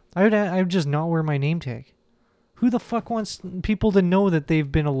just not wear my name tag. Who the fuck wants people to know that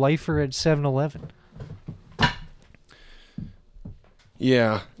they've been a lifer at 7-Eleven?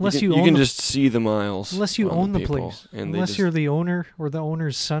 Yeah, Unless you you own can the- just see the miles. Unless you on own the people, place. and Unless you're the owner or the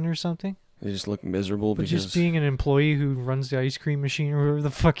owner's son or something. they just look miserable But because just being an employee who runs the ice cream machine or whatever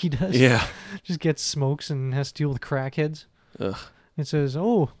the fuck he does. yeah. Just gets smokes and has to deal with crackheads. Ugh. It says,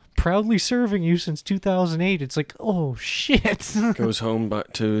 proudly serving you since 2008. It's like, oh, shit. Goes home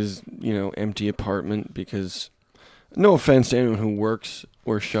to his empty apartment because, no offense to anyone who works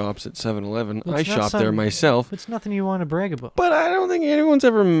or shops at 7-Eleven, Well, I it's not shop there some- myself. It's nothing you want to brag about. But I don't think anyone's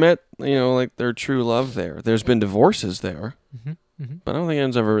ever met, like their true love there. There's been divorces there, but I don't think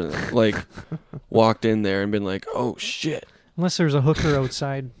anyone's ever like walked in there and been like, "Oh shit, Unless there's a hooker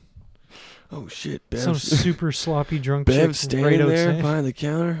outside. oh shit, Some Bev's, super sloppy drunk Bev's chick standing right there outside. behind the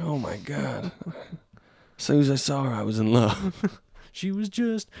counter. Oh my god!" As soon as I saw her, I was in love. She was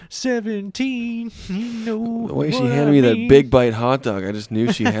just 17. You know The way she what handed I me that mean. big bite hot dog, I just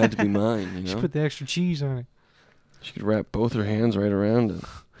knew she had to be mine. She put the extra cheese on it. She could wrap both her hands right around it.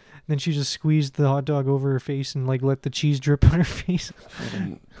 Then she just squeezed the hot dog over her face and like let the cheese drip on her face.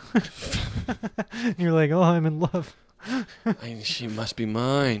 Fucking- And you're like, oh, I'm in love. she must be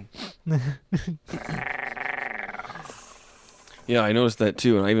mine. Yeah, I noticed that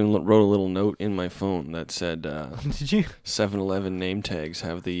too, and I even wrote a little note in my phone that said Did you? 7-Eleven name tags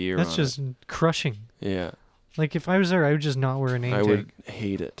have the year That's on just it. crushing. Yeah, Like if I was there, I would just not wear a name I tag. would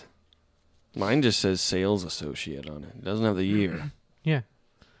hate it. Mine just says sales associate on it. It doesn't have the year. Yeah.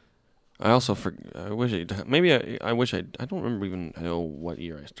 I also I wish I wish I don't remember even know what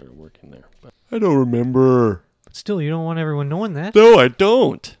year I started working there. But I don't remember. But still, you don't want everyone knowing that. No, I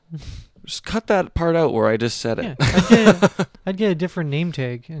don't. Just cut that part out where I just said it. Yeah, I'd get a different name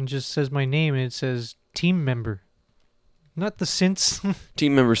tag and just says my name and it says team member. Not the since.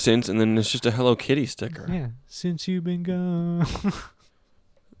 Team member since, and then it's just a Hello Kitty sticker. Yeah. Since you've been gone.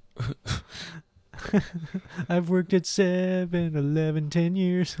 I've worked at 7-Eleven 10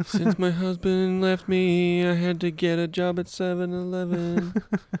 years. Since my husband left me, I had to get a job at 7-Eleven.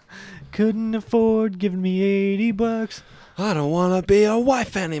 Couldn't afford giving me $80. I don't want to be a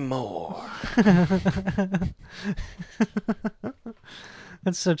wife anymore.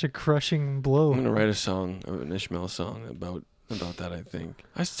 That's such a crushing blow. I'm going to write a song, an Ishmael song about that, I think.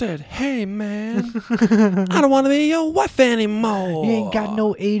 I said, hey, man, I don't want to be your wife anymore. You ain't got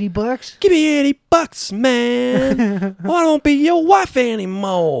no $80? Give me $80, man. I won't be your wife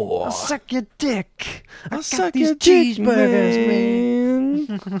anymore. I'll suck your dick. I'll got suck these your cheeseburgers,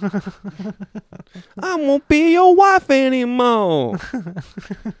 man. I won't be your wife anymore.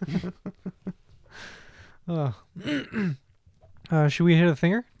 Should we hit a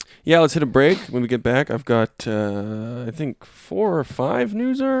thinger? Yeah, let's hit a break. When we get back, I've got, I think, 4 or 5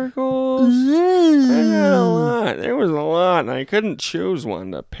 news articles. I got a lot. There was a lot, and I couldn't choose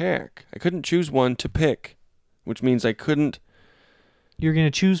one to pick. Which means I couldn't. You're going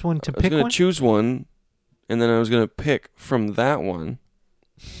to choose one to I was pick going one? to choose one, and then I was going to pick from that one.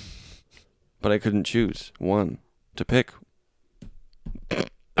 But I couldn't choose one to pick.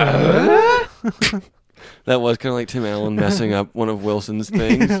 That was kind of like Tim Allen messing up one of Wilson's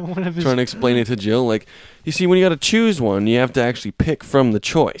things. One of his- Trying to explain it to Jill. Like, you see, when you got to choose one, you have to actually pick from the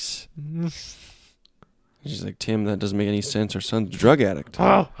choice. She's like, Tim, that doesn't make any sense. Our son's a drug addict.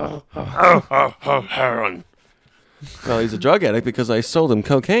 Heroin. Well, he's a drug addict because I sold him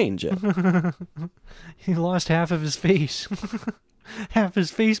cocaine, Jeff. He lost half of his face. Half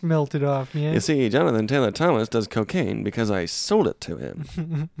his face melted off, man. You see, Jonathan Taylor Thomas does cocaine because I sold it to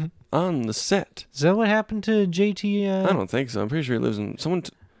him on the set. Is that what happened to JT? I don't think so. I'm pretty sure he lives in... Someone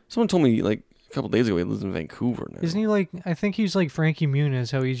told me, like, a couple days ago he lives in Vancouver now. Isn't he like... I think he's like Frankie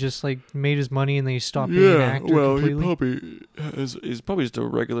Muniz, how he just, like, made his money and then he stopped being an actor completely. He's probably just a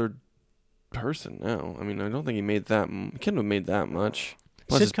regular person now. I mean, I don't think he made that... He couldn't have made that much.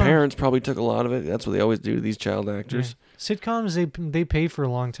 Plus, his parents probably took a lot of it. That's what they always do to these child actors. Yeah. Sitcoms, they pay for a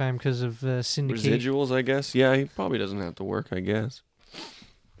long time because of syndication. Residuals, I guess. Yeah, he probably doesn't have to work, I guess.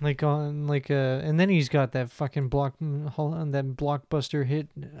 And then he's got that fucking that blockbuster hit.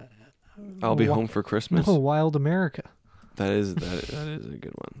 I'll Be Home for Christmas. No, Wild America. That is a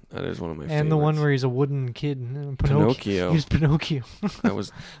good one. That is one of my favorites. And the one where he's a wooden kid. Pinocchio. He's Pinocchio. That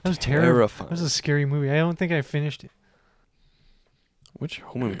was terrifying. That was a scary movie. I don't think I finished it. Which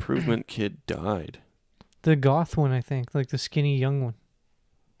home improvement kid died? The goth one, I think. Like the skinny young one.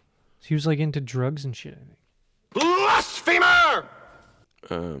 He was like into drugs and shit, I think. Blasphemer!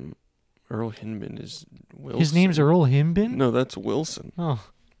 Earl Hinbin is Wilson. His name's Earl Hinbin? No, that's Wilson. Oh.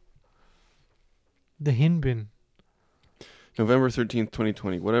 The Hinbin. November 13th,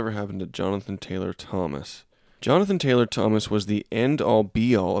 2020. Whatever happened to Jonathan Taylor Thomas? Jonathan Taylor Thomas was the end-all,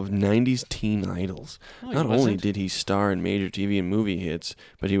 be-all of 90s teen idols. Not only did he star in major TV and movie hits,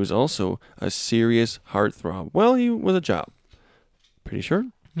 but he was also a serious heartthrob. Well, he was a child. Pretty sure?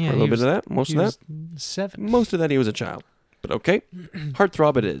 Yeah, a little bit of that? Most of that? 7. Most of that he was a child. But okay.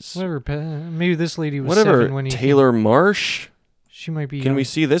 Heartthrob it is. Whatever. Maybe this lady was 7 when he... Taylor Marsh? She might be Can young. we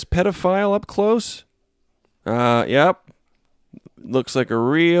see this pedophile up close? Yep. Looks like a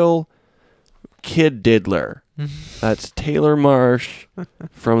real kid diddler. That's Taylor Marsh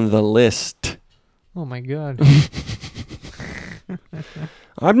from The List. Oh my God.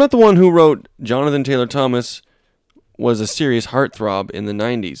 I'm not the one who wrote Jonathan Taylor Thomas was a serious heartthrob in the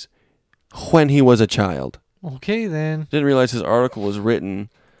 90s when he was a child. Okay, then. Didn't realize his article was written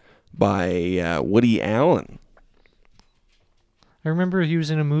by Woody Allen. I remember he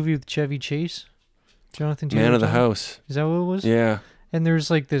was in a movie with Chevy Chase. Jonathan Taylor Man of the Thomas. House. Is that what it was? Yeah. And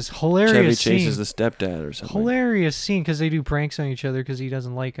there's like this hilarious Chevy Chase scene. is the stepdad or something. Hilarious scene because they do pranks on each other because he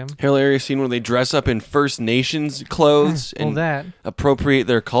doesn't like him. Hilarious scene where they dress up in First Nations clothes and that. appropriate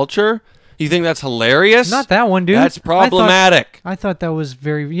their culture. You think that's hilarious? Not that one, dude. That's problematic. I thought that was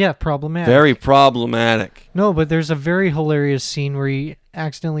problematic. Very problematic. No, but there's a very hilarious scene where he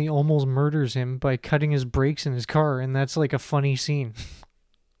accidentally almost murders him by cutting his brakes in his car, and that's like a funny scene.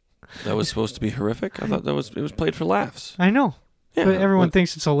 That was supposed to be horrific? I thought it was played for laughs. I know. Yeah, but everyone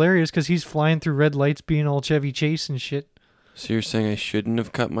thinks it's hilarious because he's flying through red lights being all Chevy Chase and shit. So you're saying I shouldn't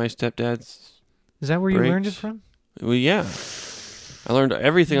have cut my stepdad's Is that where brakes? you learned it from? Well, yeah. I learned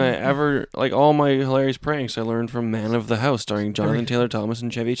everything I ever, like all my hilarious pranks, I learned from Man of the House, starring Jonathan Taylor Thomas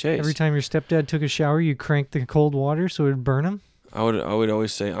and Chevy Chase. Every time your stepdad took a shower, you cranked the cold water so it would burn him? I would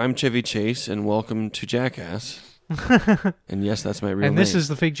always say, I'm Chevy Chase, and welcome to Jackass. And yes, that's my real name. And this is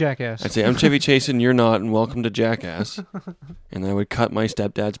the fake Jackass. I'd say, I'm Chevy Chase, and you're not, and welcome to Jackass. And then I would cut my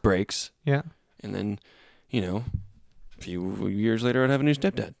stepdad's brakes. Yeah. And then, a few years later, I'd have a new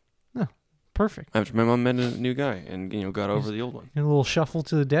stepdad. Oh, perfect. After my mom met a new guy and, got over the old one. And a little shuffle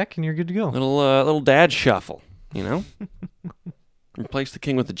to the deck, and you're good to go. Little dad shuffle, Replace the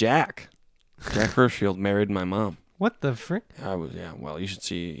king with the Jack. Jack Hirschfield married my mom. What the frick? Well, you should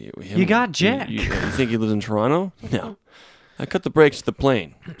see him. You got Jack. You think he lives in Toronto? No. I cut the brakes to the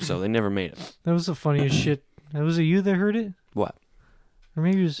plane, so they never made it. That was the funniest shit. Was it you that heard it? What? Or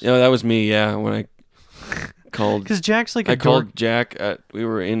maybe it was... No, that was me, yeah, when I called... Because Jack's like a I dork. called Jack, we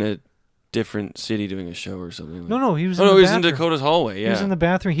were in a different city doing a show or something. No, he was in the he was bathroom. in Dakota's hallway, yeah. He was in the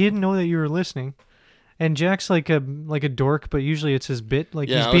bathroom. He didn't know that you were listening. And Jack's like a dork, but usually it's his bit. Like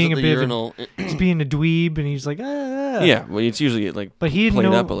he's being he's being a dweeb, and he's like, ah. Yeah, well, it's usually like but he played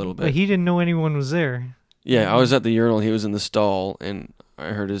didn't know, up a little bit. But he didn't know anyone was there. Yeah, I was at the urinal. He was in the stall, and I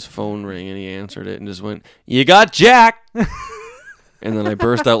heard his phone ring, and he answered it and just went, "You got Jack!" And then I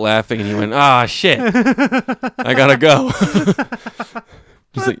burst out laughing, and he went, "Ah, shit, I gotta go."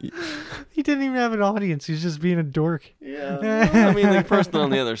 Just like, he didn't even have an audience. He's just being a dork. Yeah, well, I mean, the person on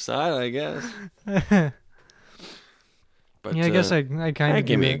the other side, I guess. But, yeah, I guess I kind of that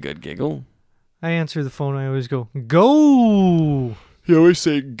gave me a good giggle. I answer the phone. I always go, "Go." You always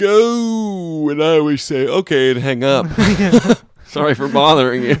say "go," and I always say "okay" and hang up. Sorry for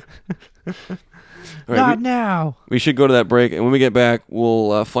bothering you. All right, Not now. We should go to that break, and when we get back,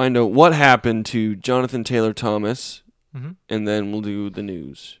 we'll find out what happened to Jonathan Taylor Thomas, and then we'll do the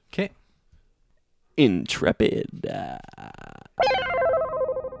news. Okay. Intrepid.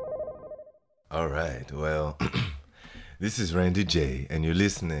 All right, well, this is Randy J, and you're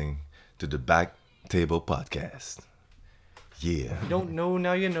listening to the Back Table Podcast. Yeah. You don't know,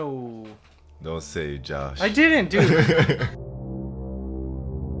 now you know. Don't say, Josh. I didn't, dude.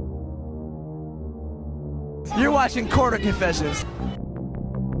 You're watching Quarter Confessions.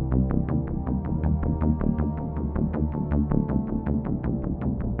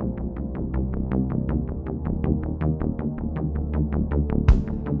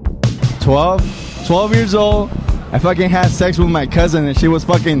 Twelve years old. I fucking had sex with my cousin and she was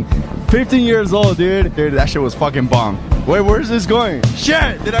fucking 15 years old, dude. Dude, that shit was fucking bomb. Wait, where's this going?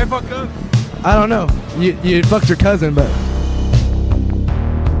 Shit, did I fuck up? I don't know. You fucked your cousin, but...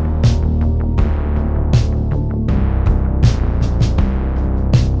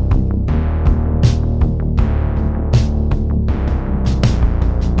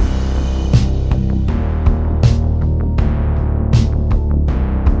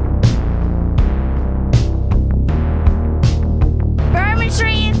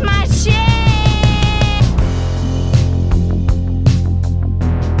 Vermintry is my shit.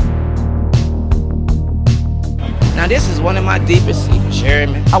 Now this is one of my deepest secrets, you hear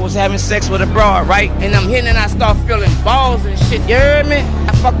me? I was having sex with a broad, right? And I'm hitting and I start feeling balls and shit, you hear me?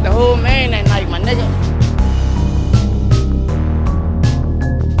 I fucked the whole man that night, my nigga.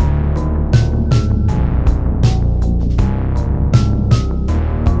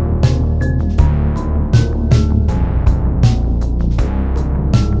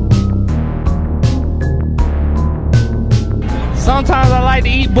 Sometimes I like to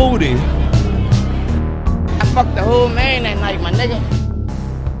eat booty. I fucked the whole man that night, my nigga.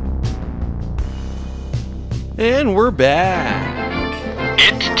 And we're back.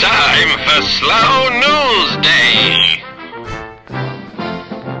 It's time for Slow News Day.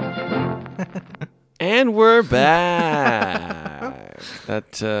 And we're back.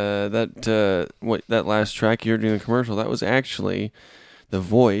 That last track you heard during the commercial, that was actually the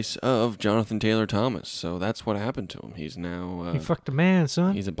voice of Jonathan Taylor Thomas. So that's what happened to him. He's now... He fucked a man,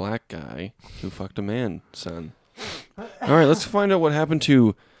 son. He's a black guy who fucked a man, son. All right, let's find out what happened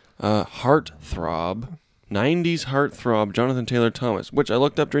to heartthrob, 90s heartthrob Jonathan Taylor Thomas, which I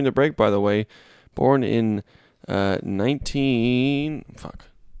looked up during the break, by the way. Born in 19... Fuck.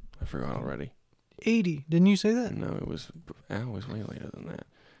 I forgot already. 80. Didn't you say that? No, it was way later than that.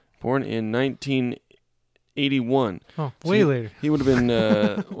 Born in 1981. Oh, way later. He would have been, 9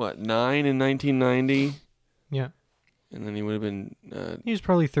 in 1990? Yeah. And then he would have been... he was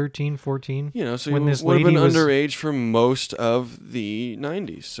probably 13, 14. You know, so when he this would have been lady was... underage for most of the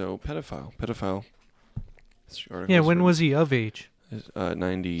 90s. So pedophile. Yeah, when was he of age?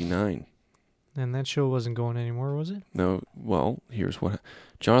 99. And that show wasn't going anymore, was it? No, well, here's what...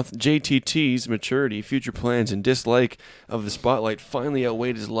 Jonathan JTT's maturity, future plans, and dislike of the spotlight finally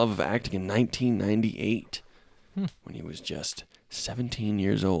outweighed his love of acting in 1998, when he was just 17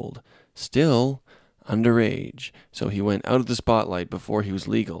 years old. Still underage. So he went out of the spotlight before he was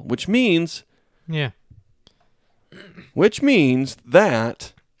legal, which means... Yeah. Which means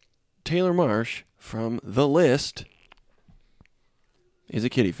that Taylor Marsh from The List is a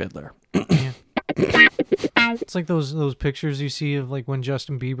kitty fiddler. Yeah. It's like those pictures you see of like when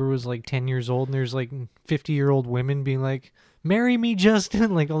Justin Bieber was like 10 years old and there's like 50-year-old women being like, "Marry me,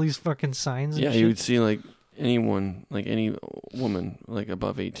 Justin," like all these fucking signs and Yeah, shit. you would see like anyone, like any woman like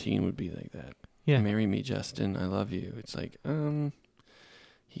above 18 would be like that. Yeah. "Marry me, Justin, I love you." It's like,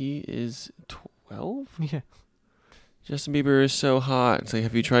 he is 12? Yeah. Justin Bieber is so hot. It's like,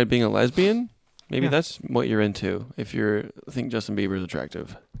 have you tried being a lesbian? Maybe that's what you're into if you think Justin Bieber is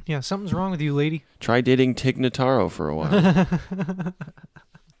attractive. Yeah, something's wrong with you, lady. Try dating Tig Notaro for a while.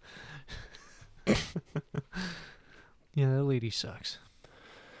 Yeah, that lady sucks.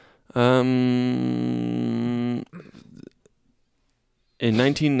 In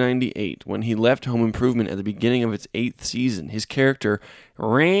 1998, when he left Home Improvement at the beginning of its 8th season, his character,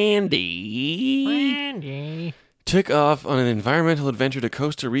 Randy, took off on an environmental adventure to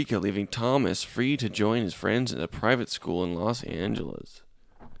Costa Rica, leaving Thomas free to join his friends in a private school in Los Angeles.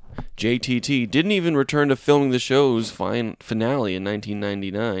 JTT didn't even return to filming the show's finale in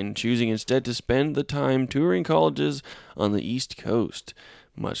 1999, choosing instead to spend the time touring colleges on the East Coast,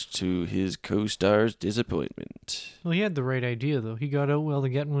 much to his co-star's disappointment. Well, he had the right idea, though. He got out while the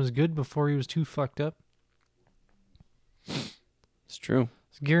getting was good before he was too fucked up. It's true.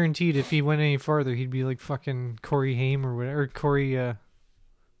 It's guaranteed if he went any farther, he'd be like fucking Corey Haim or whatever. Or Corey, the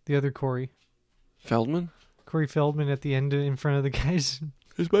other Corey. Feldman? Corey Feldman at the end in front of the guys.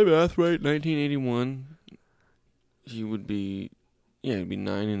 Is my math right? 1981, he would be Yeah, it'd be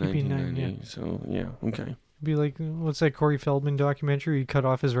 9 in It'd be 1990. 9, yeah. So, yeah, okay. It'd be like, what's that Corey Feldman documentary? He cut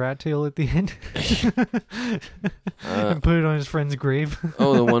off his rat tail at the end and put it on his friend's grave.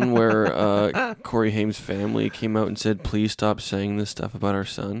 Oh, the one where Corey Haim's family came out and said, please stop saying this stuff about our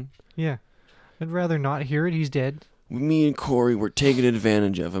son. Yeah. I'd rather not hear it. He's dead. Me and Corey were taken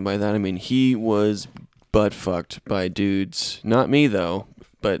advantage of, and by that I mean he was butt-fucked by dudes. Not me, though,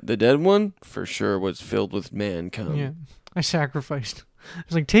 but the dead one, for sure, was filled with man cum. Yeah. I sacrificed. I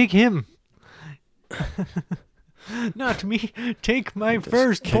was like, take him. Not me. Take my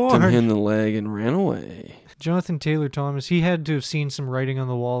firstborn. Kicked him in the leg and ran away. Jonathan Taylor Thomas, he had to have seen some writing on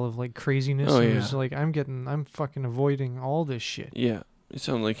the wall of like craziness. Oh, He yeah. was like, I'm fucking avoiding all this shit. Yeah, it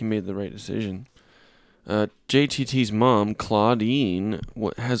sounded like he made the right decision. JTT's mom, Claudine,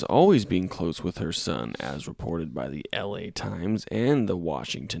 has always been close with her son, as reported by the LA Times and the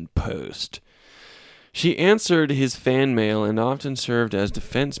Washington Post. She answered his fan mail and often served as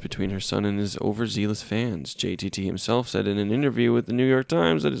defense between her son and his overzealous fans. JTT himself said in an interview with the New York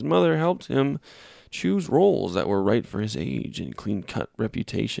Times that his mother helped him choose roles that were right for his age and clean-cut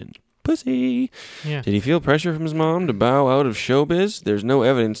reputation. Pussy! Yeah. Did he feel pressure from his mom to bow out of showbiz? There's no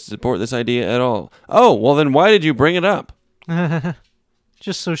evidence to support this idea at all. Oh, well then why did you bring it up?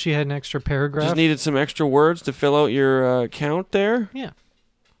 Just so she had an extra paragraph. Just needed some extra words to fill out your count there? Yeah.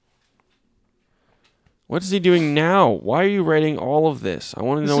 What is he doing now? Why are you writing all of this? I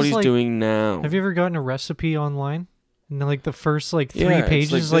want to This know what is he's like- doing now. Have you ever gotten a recipe online? And then, like the first like 3 yeah,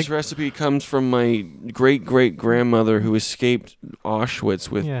 pages, it's like this recipe comes from my great-great-grandmother who escaped Auschwitz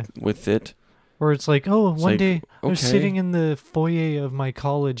with it. Or it's like, oh, one like, day I was okay. sitting in the foyer of my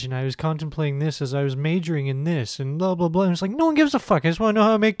college and I was contemplating this as I was majoring in this and blah, blah, blah. And it's like, no one gives a fuck. I just want to know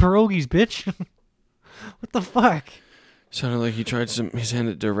how to make pierogies, bitch. What the fuck? Sounded like he tried his hand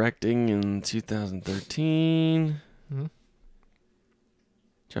at directing in 2013. Hmm?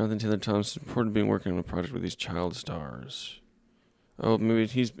 Jonathan Taylor Thomas reported being working on a project with these child stars. Oh, maybe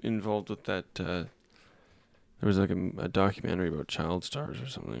he's involved with that. There was like a documentary about child stars or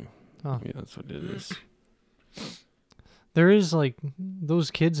something. Oh. Maybe that's what it is. There is like,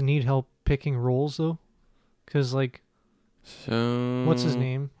 those kids need help picking roles though. Because like, So what's his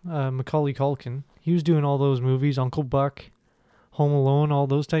name? Macaulay Culkin. He was doing all those movies, Uncle Buck, Home Alone, all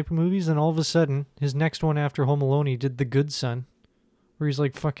those type of movies. And all of a sudden, his next one after Home Alone, he did The Good Son. Where he's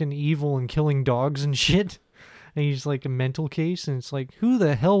like fucking evil and killing dogs and shit. And he's like a mental case. And it's like, who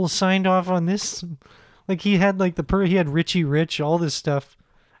the hell signed off on this? Like he had like he had Richie Rich, all this stuff.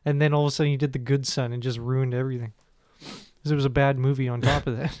 And then all of a sudden he did The Good Son and just ruined everything. Because it was a bad movie on top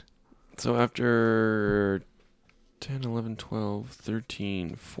of that. So after 10, 11, 12,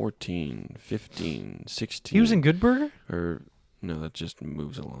 13, 14, 15, 16. He was in Good Burger? Or, no, that just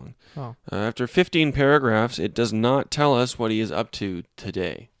moves along. Oh. After 15 paragraphs, it does not tell us what he is up to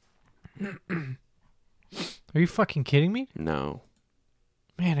today. Are you fucking kidding me? No.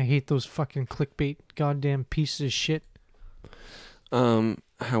 Man, I hate those fucking clickbait goddamn pieces of shit.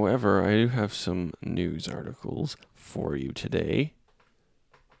 However, I do have some news articles for you today.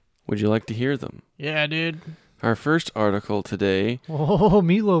 Would you like to hear them? Yeah, dude. Our first article today. Oh,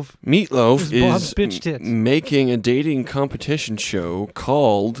 Meatloaf. Meatloaf Is Bob's is bitch tits. making a dating competition show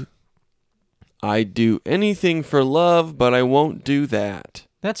called "I'd Do Anything for Love, but I Won't Do That."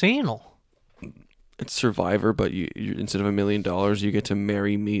 That's anal. It's Survivor, but you instead of $1 million, you get to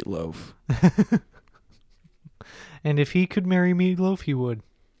marry Meatloaf. And if he could marry Meatloaf, he would.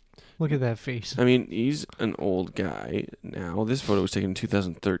 Look at that face. I mean, he's an old guy now. This photo was taken in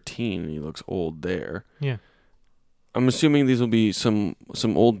 2013, and he looks old there. Yeah. I'm assuming these will be some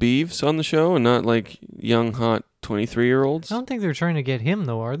old beeves on the show, and not like young, hot 23-year-olds. I don't think they're trying to get him,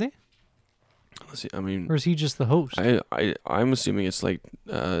 though, are they? Let's see, I mean, Or is he just the host? I'm assuming it's like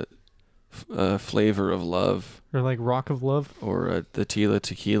Flavor of Love, Or like Rock of Love? or the Tila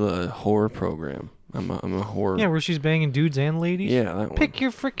Tequila horror program. I'm a horror. Yeah, where she's banging dudes and ladies? Yeah, that one. Pick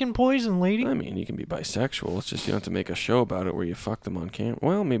your freaking poison, lady. I mean, you can be bisexual. It's just you don't have to make a show about it where you fuck them on camera.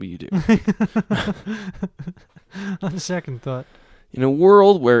 Well, maybe you do. On second thought. In a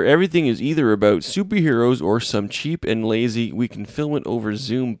world where everything is either about superheroes or some cheap and lazy, we can film it over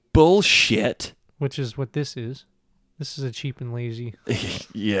Zoom bullshit. Which is what this is. This is a cheap and lazy.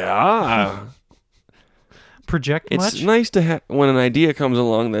 Yeah. Project It's much? nice to have when an idea comes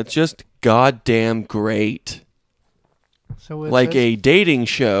along that's just goddamn great. So it Like says- a dating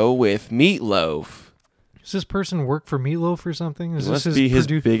show with Meatloaf. Does this person work for Meatloaf or something? Is It this must be his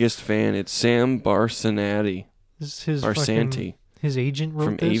produ- biggest fan. It's Sam Barsanati. Is his Barsanti. fucking, his agent wrote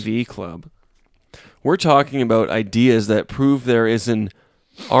From this? AV Club. We're talking about ideas that prove there is an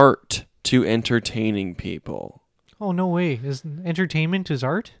art to entertaining people. Oh, no way. Entertainment is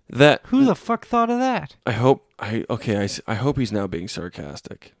art? That Who the fuck thought of that? I hope he's now being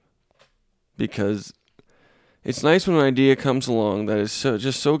sarcastic, because it's nice when an idea comes along that is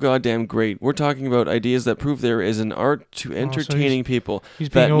so goddamn great. We're talking about ideas that prove there is an art to entertaining people. He's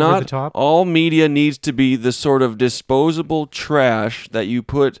being that over not the top. all media needs to be the sort of disposable trash that you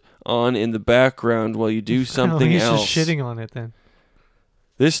put on in the background while you do something he's else. Just shitting on it then.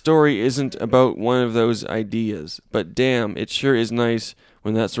 This story isn't about one of those ideas, but damn, it sure is nice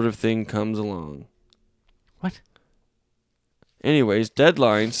when that sort of thing comes along. What? Anyways,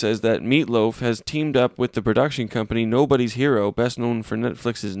 Deadline says that Meatloaf has teamed up with the production company Nobody's Hero, best known for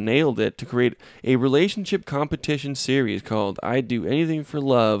Netflix's Nailed It, to create a relationship competition series called I'd Do Anything for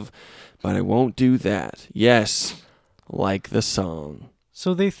Love, but I Won't Do That. Yes, like the song.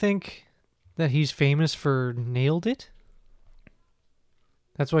 So they think that he's famous for Nailed It?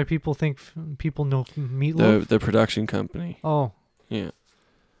 That's why people think people know Meatloaf? The production company. Oh. Yeah.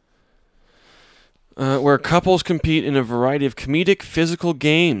 Where couples compete in a variety of comedic physical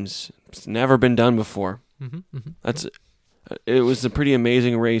games. It's never been done before. It was a pretty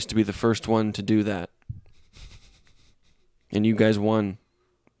amazing race to be the first one to do that. And you guys won,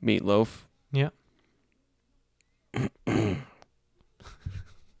 Meatloaf. Yeah.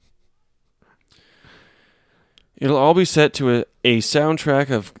 It'll all be set to a soundtrack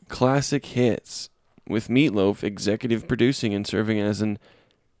of classic hits, with Meatloaf executive producing and serving as an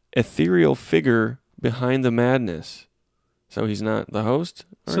ethereal figure behind the madness. So he's not the host?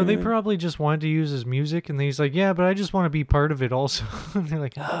 So they probably just wanted to use his music, and then he's like, yeah, but I just want to be part of it also. And they're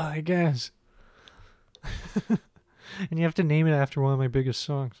like, I guess. And you have to name it after one of my biggest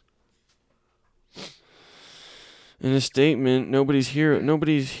songs. In a statement, Nobody's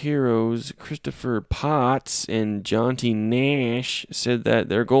Heroes, Christopher Potts and John T. Nash said that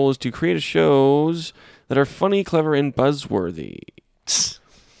their goal is to create shows that are funny, clever, and buzzworthy.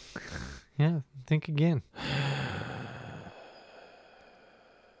 Yeah, think again.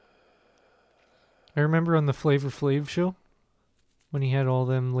 I remember on the Flavor Flav show when he had all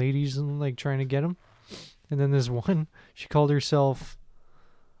them ladies and like trying to get him, and then there's one, she called herself.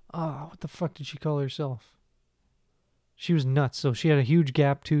 What the fuck did she call herself? She was nuts. So she had a huge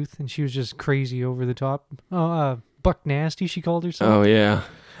gap tooth, and she was just crazy over the top. Buck Nasty, she called herself. Oh yeah,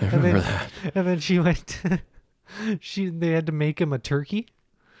 I remember that. And then she went. They had to make him a turkey.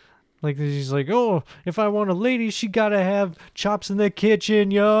 Like she's like, oh, if I want a lady, she gotta have chops in the kitchen,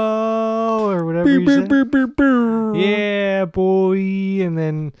 yo, or whatever. Yeah, boy. And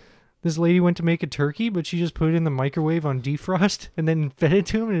then this lady went to make a turkey, but she just put it in the microwave on defrost and then fed it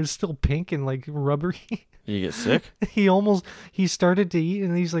to him, and it was still pink and like rubbery. You get sick? He started to eat,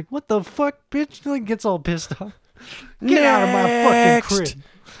 and he's like, what the fuck, bitch? Like gets all pissed off. Get out of my fucking crib.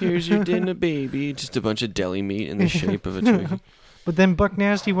 Here's your dinner, baby. Just a bunch of deli meat in the shape of a turkey. But then Buck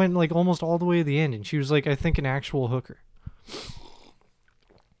Nasty went like almost all the way to the end, and she was like, I think an actual hooker.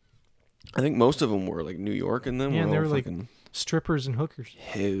 I think most of them were like New York, and then yeah, and they were like fucking strippers and hookers.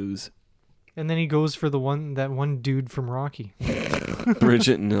 Hoes. And then he goes for that one dude from Rocky,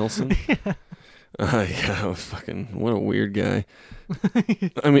 Bridget Nelson. Yeah, that was fucking what a weird guy.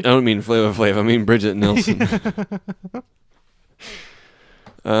 I don't mean Flavor Flav. I mean Bridget Nelson.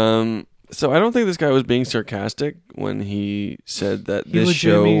 So I don't think this guy was being sarcastic when he said that this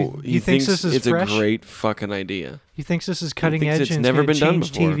show. He thinks this is fresh? A great fucking idea. He thinks this is cutting edge. It's and never been done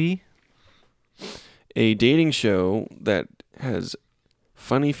before. TV. A dating show that has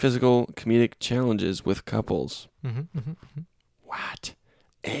funny physical comedic challenges with couples. What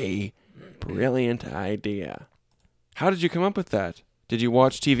a brilliant idea! How did you come up with that? Did you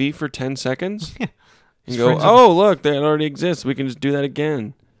watch TV for 10 seconds? And go, look, that already exists. We can just do that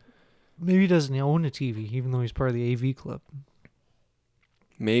again. Maybe he doesn't own a TV, even though he's part of the AV club.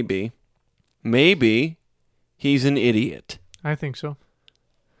 Maybe he's an idiot. I think so.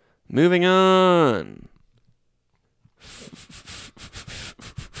 Moving on.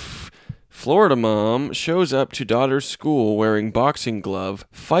 Florida mom shows up to daughter's school wearing boxing glove,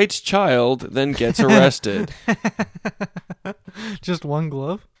 fights child, then gets arrested. Just one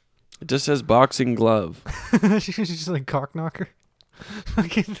glove? It just says boxing glove. She's just like cock knocker.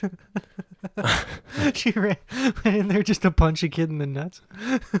 She went in there just to punch a kid in the nuts.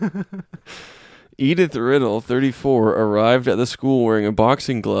 Edith Riddle, 34, arrived at the school wearing a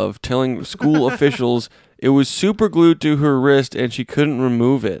boxing glove, telling school officials it was super glued to her wrist and she couldn't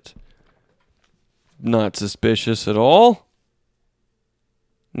remove it. Not suspicious at all.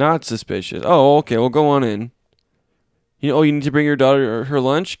 Not suspicious. Oh, okay, well, go on in. You need to bring your daughter her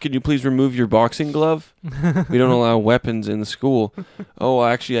lunch? Could you please remove your boxing glove? We don't allow weapons in the school. Oh,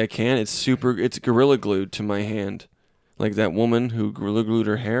 actually, I can. It's gorilla glued to my hand. Like that woman who gorilla glued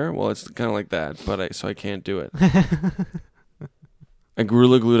her hair? Well, it's kind of like that, so I can't do it. I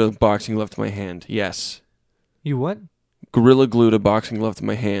gorilla glued a boxing glove to my hand. Yes. You what? Gorilla glued a boxing glove to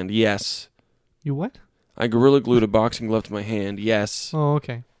my hand. Yes. You what? I gorilla glued a boxing glove to my hand. Yes. Oh,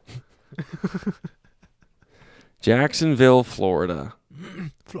 okay. Jacksonville, Florida.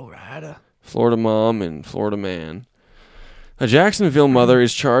 Florida mom and Florida man. A Jacksonville mother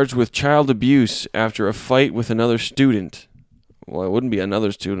is charged with child abuse after a fight with another student. Well, it wouldn't be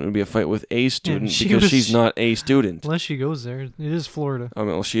another student. It would be a fight with a student because she's not a student. Unless she goes there. It is Florida. I mean,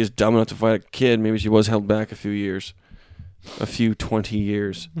 well, she is dumb enough to fight a kid. Maybe she was held back a few years. A few 20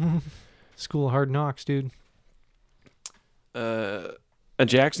 years. School of Hard Knocks, dude. A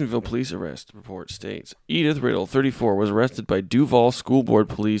Jacksonville police arrest report states Edith Riddle, 34, was arrested by Duval School Board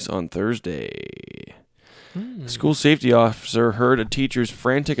police on Thursday. A school safety officer heard a teacher's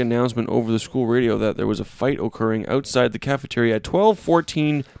frantic announcement over the school radio that there was a fight occurring outside the cafeteria at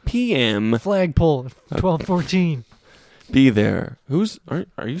 12:14 p.m. Flagpole, 12:14. Be there.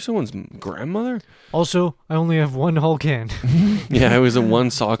 Are you someone's grandmother? Also, I only have one Hulk hand. Yeah, it was a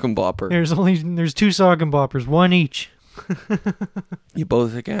one sock and bopper. There's two sock and boppers, one each. You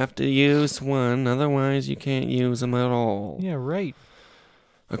both have to use one, otherwise you can't use them at all. Yeah, right.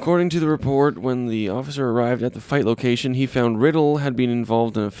 According to the report, when the officer arrived at the fight location, he found Riddle had been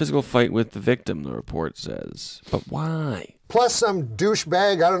involved in a physical fight with the victim, the report says. But why? Plus some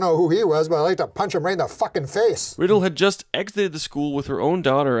douchebag, I don't know who he was, but I'd like to punch him right in the fucking face. Riddle had just exited the school with her own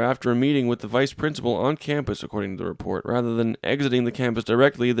daughter after a meeting with the vice principal on campus, according to the report. Rather than exiting the campus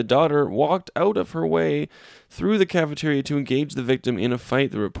directly, the daughter walked out of her way through the cafeteria to engage the victim in a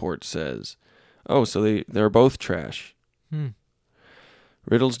fight, the report says. Oh, so they're both trash.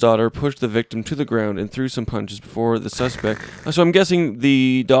 Riddle's daughter pushed the victim to the ground and threw some punches before the suspect... So I'm guessing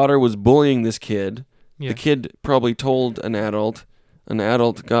the daughter was bullying this kid. Yeah. The kid probably told an adult. An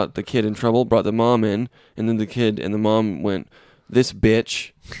adult got the kid in trouble, brought the mom in, and then the kid and the mom went, this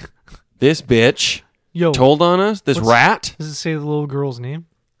bitch told on us, this rat. Does it say the little girl's name?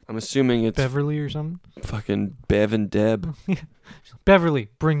 I'm assuming it's... Beverly or something? Fucking Bev and Deb. Beverly,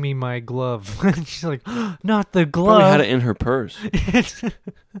 bring me my glove. She's like, not the glove. Probably had it in her purse.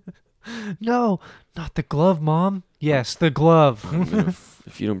 No, not the glove, Mom. Yes, the glove.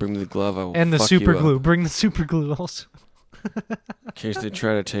 If you don't bring me the glove, I will and the fuck super you glue. up. Bring the super glue also. In case they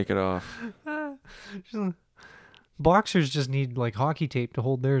try to take it off. Boxers just need like hockey tape to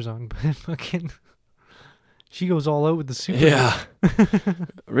hold theirs on, but fucking... She goes all out with the super. Yeah.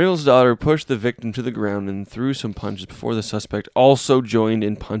 Riddle's daughter pushed the victim to the ground and threw some punches before the suspect also joined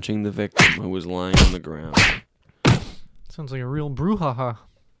in punching the victim, who was lying on the ground. Sounds like a real brouhaha.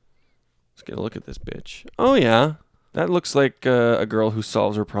 Let's get a look at this bitch. Oh, yeah. That looks like a girl who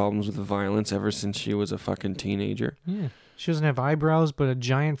solves her problems with violence ever since she was a fucking teenager. Yeah. She doesn't have eyebrows, but a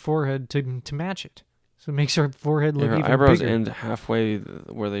giant forehead to match it. So it makes her forehead look even bigger. Her eyebrows end halfway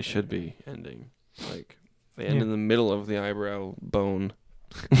where they should be ending. Like... They end in the middle of the eyebrow bone.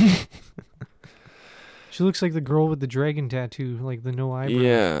 She looks like the girl with the dragon tattoo, like the no eyebrows.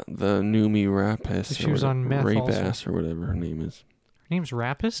 Yeah, the Numi Rapist. She was on meth Rapace or whatever her name is. Her name's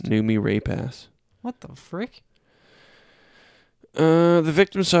Rapist? Numi Rapace. What the frick? The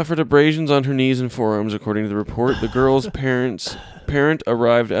victim suffered abrasions on her knees and forearms, according to the report. The girl's parent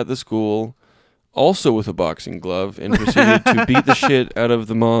arrived at the school, also with a boxing glove, and proceeded to beat the shit out of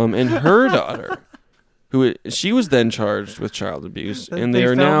the mom and her daughter. She was then charged with child abuse, and they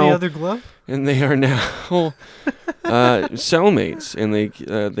are now the other glove? And they are now cellmates, and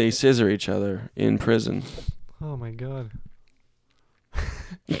they scissor each other in prison. Oh my god!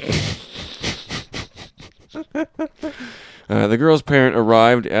 The girl's parent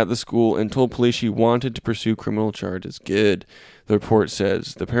arrived at the school and told police she wanted to pursue criminal charges. Good. The report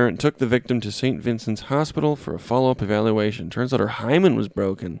says the parent took the victim to St. Vincent's Hospital for a follow-up evaluation. Turns out her hymen was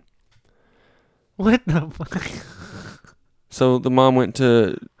broken. What the fuck? So the mom went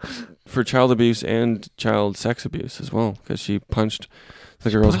for child abuse and child sex abuse as well, because she punched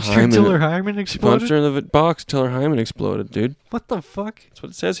the girl's hymen. Until her hymen exploded? She punched her in the box till her hymen exploded, dude. What the fuck? That's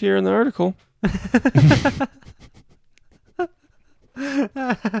what it says here in the article.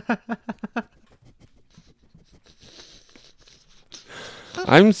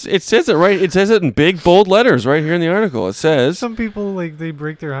 It says it right. It says it in big bold letters right here in the article. It says Some people they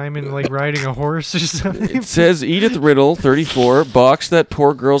break their hymen riding a horse or something. It says Edith Riddle, 34, boxed that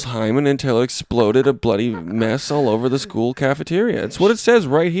poor girl's hymen until it exploded a bloody mess all over the school cafeteria. It's what it says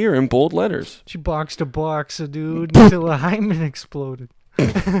right here in bold letters. She boxed a box, dude, until a hymen exploded.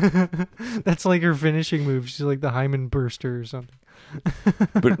 That's like her finishing move. She's like the hymen burster or something.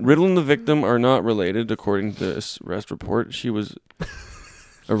 But Riddle and the victim are not related, according to this arrest report. She was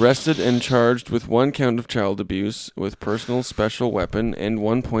arrested and charged with 1 count of child abuse with personal special weapon and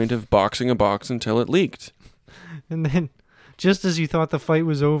 1 point of boxing a box until it leaked. And then, just as you thought the fight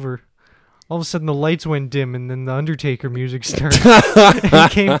was over, all of a sudden the lights went dim and then the Undertaker music started.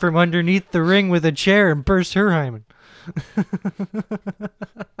 And came from underneath the ring with a chair and burst her hymen.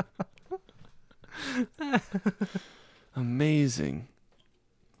 Amazing.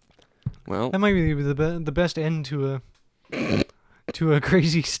 Well, that might be the best end to a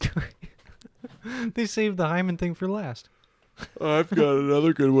crazy story. They saved the hymen thing for last. I've got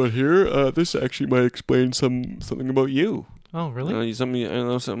another good one here. This actually might explain something about you. Oh, really? I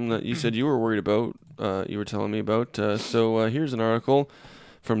know something that you said you were worried about. You were telling me about. So here's an article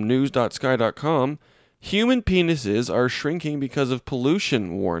from news.sky.com. Human penises are shrinking because of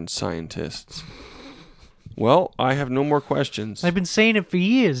pollution, warn scientists. Well, I have no more questions. I've been saying it for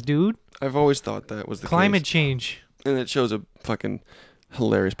years, dude. I've always thought that was the climate case. change. And it shows a fucking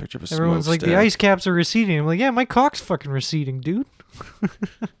hilarious picture of a Everyone's like, the ice caps are receding. I'm like, yeah, my cock's fucking receding, dude. I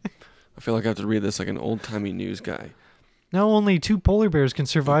feel like I have to read this like an old-timey news guy. Now only 2 polar bears can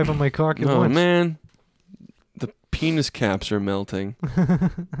survive on my cock at once. Oh, man. The penis caps are melting.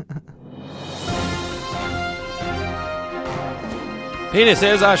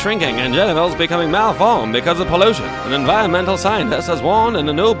 Penises are shrinking and genitals becoming malformed because of pollution. An environmental scientist has warned in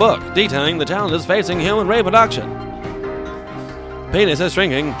a new book detailing the challenges facing human reproduction. Penises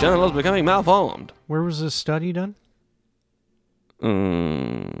shrinking, genitals becoming malformed. Where was this study done?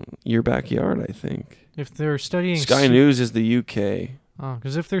 Your backyard, I think. If they're studying... Sky News is the UK. Oh,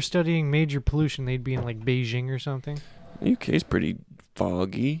 because if they're studying major pollution, they'd be in like Beijing or something. The UK's pretty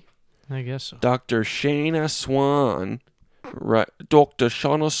foggy. I guess so. Dr. Shana Swan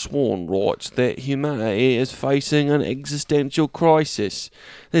writes that humanity is facing an existential crisis.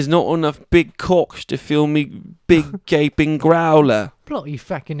 There's not enough big cocks to fill me big gaping growler. Bloody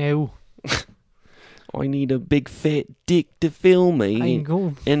fucking hell. I need a big fat dick to fill me.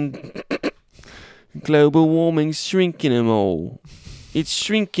 And global warming's shrinking them all. It's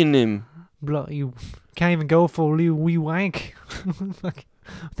shrinking them. Bloody... Can't even go for a little wee wank.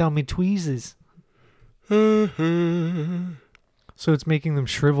 Without me tweezers. So it's making them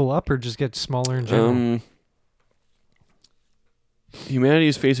shrivel up or just get smaller in general? Humanity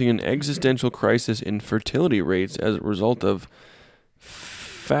is facing an existential crisis in fertility rates as a result of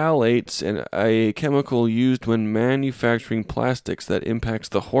phthalates, and a chemical used when manufacturing plastics that impacts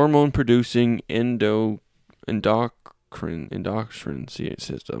the hormone-producing endocrine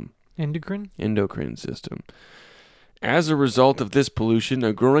system. Endocrine system. As a result of this pollution,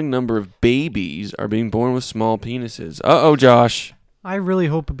 a growing number of babies are being born with small penises. Uh-oh, Josh. I really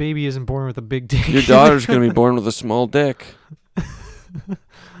hope a baby isn't born with a big dick. Your daughter's going to be born with a small dick.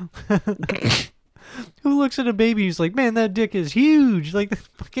 Who looks at a baby who's like, man, that dick is huge. Like,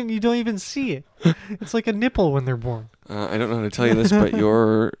 fucking, you don't even see it. It's like a nipple when they're born. I don't know how to tell you this, but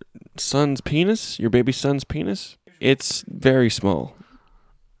your son's penis, your baby son's penis, it's very small.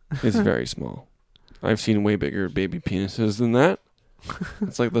 It's very small. I've seen way bigger baby penises than that.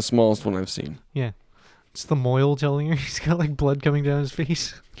 It's like the smallest one I've seen. Yeah. It's the moil telling her he's got like blood coming down his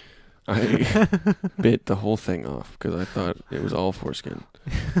face. I bit the whole thing off because I thought it was all foreskin.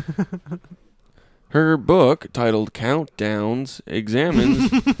 Her book, titled Countdowns, examines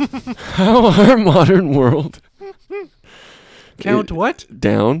how our modern world... What?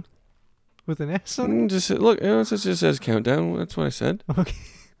 Down. With an S on it? Just look, it just says Countdown. That's what I said. Okay.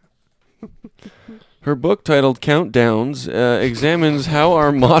 Her book, titled Countdowns, examines how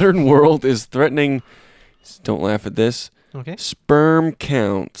our modern world is threatening... Don't laugh at this. Okay. Sperm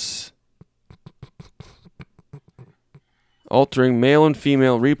counts. Altering male and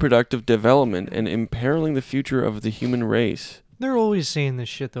female reproductive development and imperiling the future of the human race. They're always saying this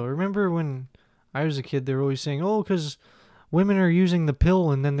shit, though. Remember when I was a kid, they were always saying, oh, because women are using the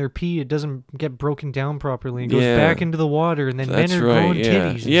pill and then their pee, it doesn't get broken down properly. It goes back into the water, and then men are growing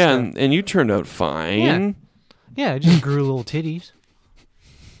titties. And you turned out fine. Yeah, I just grew little titties.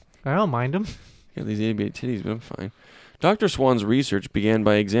 I don't mind them. Yeah, these itty-bitty titties, but I'm fine. Dr. Swan's research began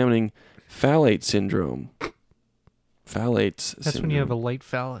by examining phthalate syndrome. That's when you have a light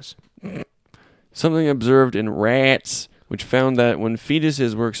phallus. Something observed in rats which found that when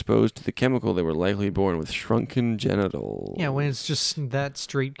fetuses were exposed to the chemical, they were likely born with shrunken genitals. Yeah, when it's just that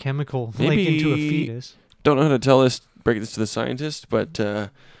straight chemical, Maybe like into a fetus. Don't know how to break this to the scientist, but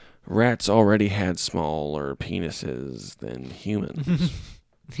rats already had smaller penises than humans.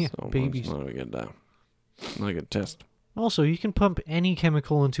 Yeah, so babies. Not a good test. Also, you can pump any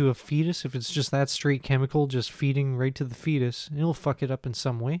chemical into a fetus if it's just that straight chemical just feeding right to the fetus. It'll fuck it up in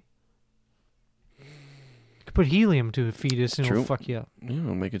some way. You could put helium to a fetus and it'll fuck you up. Yeah,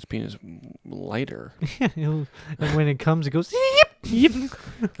 it'll make its penis lighter. And when it comes, it goes, yip, yip.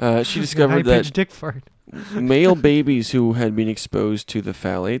 She discovered that dick fart. male babies who had been exposed to the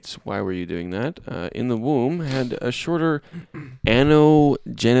phthalates, why were you doing that, in the womb had a shorter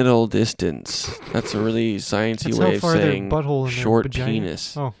anogenital distance. That's a really sciencey way of saying short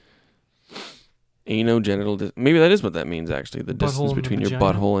penis. Oh. Anogenital maybe that is what that means, actually. The distance between your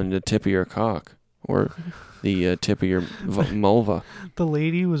butthole and the tip of your cock. Or the tip of your vulva. The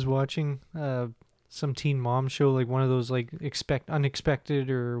lady was watching some teen mom show, like one of those like unexpected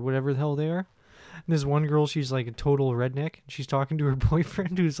or whatever the hell they are. And this one girl, she's like a total redneck. She's talking to her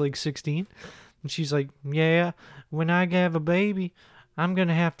boyfriend who's like 16. And she's like, yeah, when I have a baby, I'm going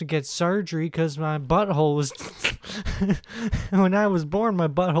to have to get surgery because my butthole was... when I was born, my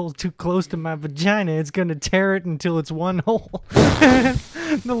butthole's too close to my vagina. It's going to tear it until it's one hole.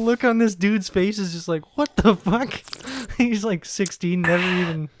 The look on this dude's face is just like, what the fuck? He's like 16, never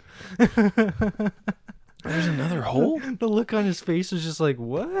even... There's another hole? The look on his face was just like,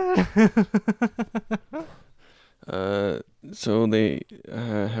 what? So they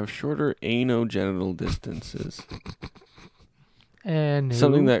have shorter anogenital distances. And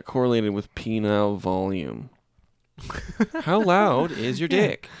something that correlated with penile volume. How loud is your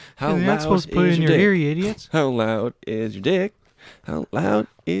dick? How You're not supposed to put it in your ear, you idiots. How loud is your dick? How loud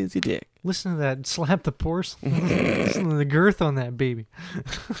is your dick? Listen to that. Slap the porcelain. Listen to the girth on that baby.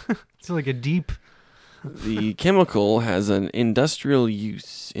 It's like a deep... The chemical has an industrial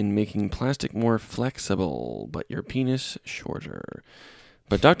use in making plastic more flexible, but your penis shorter.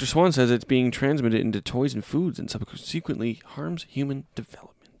 But Dr. Swan says it's being transmitted into toys and foods and subsequently harms human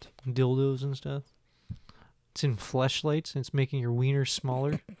development. Dildos and stuff. It's in fleshlights and it's making your wiener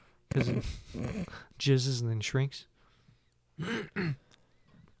smaller because it jizzes and then shrinks. Have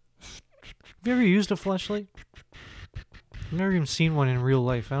you ever used a fleshlight? I've never even seen one in real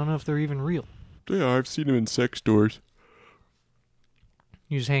life. I don't know if they're even real. They are. I've seen them in sex stores.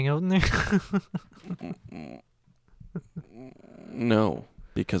 You just hang out in there? No,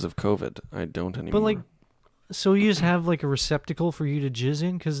 because of COVID. I don't anymore. But like, so you just have like a receptacle for you to jizz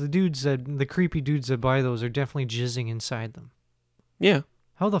in? Because the creepy dudes that buy those are definitely jizzing inside them. Yeah.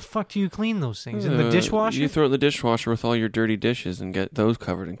 How the fuck do you clean those things? In the dishwasher? You throw it in the dishwasher with all your dirty dishes and get those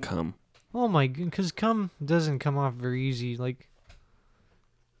covered in cum. Oh my god, because cum doesn't come off very easy. Like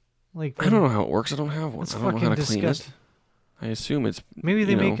I don't know how it works. I don't have one. I don't know how to clean it. I assume it's... Maybe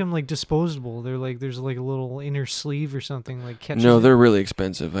they make them like disposable. They're like, there's like a little inner sleeve or something like catches No, it. they're really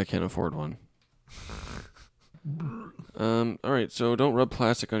expensive. I can't afford one. All right, so don't rub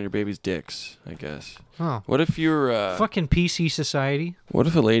plastic on your baby's dicks, I guess. Oh. What if you're... fucking PC society. What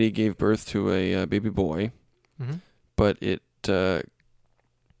if a lady gave birth to a baby boy, but it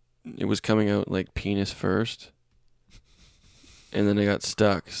was coming out like penis first, and then it got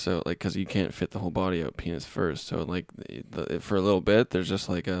stuck, so like, because you can't fit the whole body out penis first, so like for a little bit there's just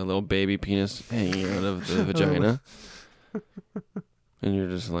like a little baby penis hanging out of the vagina, and you're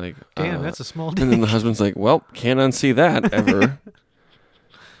just like, damn, that's a small dick. And then the husband's like, well, can't unsee that ever.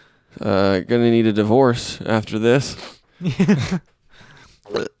 Gonna need a divorce after this.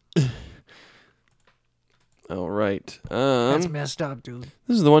 All right. That's messed up, dude.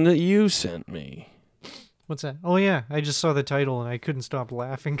 This is the one that you sent me. What's that? Oh, yeah. I just saw the title and I couldn't stop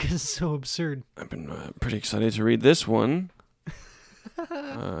laughing because it's so absurd. I've been pretty excited to read this one.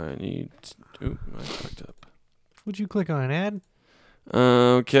 I fucked up. Would you click on an ad?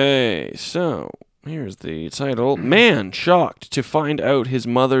 Okay, so here's the title. Man shocked to find out his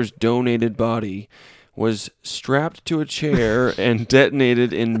mother's donated body was strapped to a chair and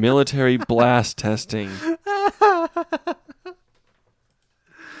detonated in military blast testing.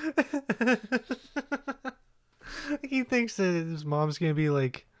 He thinks that his mom's going to be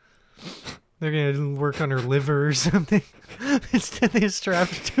like, they're going to work on her liver or something. Instead, they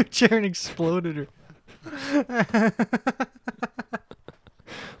strapped her to a chair and exploded her.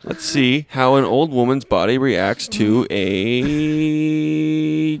 Let's see how an old woman's body reacts to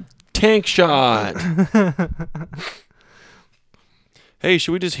a tank shot. Hey,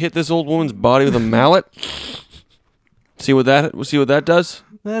 should we just hit this old woman's body with a mallet? See what that does?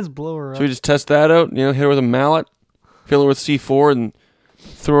 Let's blow her up. Should we just test that out? You know, hit her with a mallet? Fill her with C4 and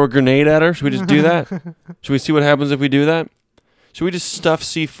throw a grenade at her? Should we just do that? Should we see what happens if we do that? Should we just stuff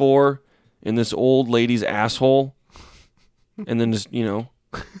C4 in this old lady's asshole and then just,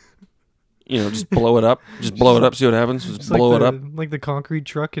 just blow it up? Just blow it up, see what happens? Just blow it up. Like the concrete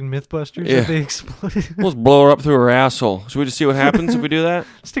truck in Mythbusters that they exploded. We'll just blow her up through her asshole. Should we just see what happens if we do that?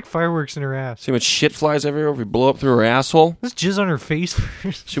 Stick fireworks in her ass. See how much shit flies everywhere if we blow up through her asshole? Let's jizz on her face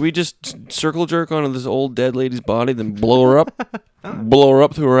first. Should we just circle jerk onto this old dead lady's body, then blow her up? Blow her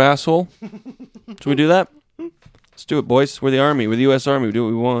up through her asshole? Should we do that? Let's do it, boys. We're the Army. We're the U.S. Army. We do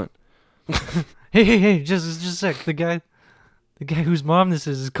what we want. Hey, just a sec. The guy whose mom this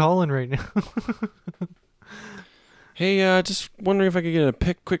is calling right now. Hey, just wondering if I could get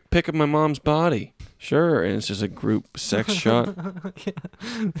a quick pic of my mom's body. Sure, and it's just a group sex shot.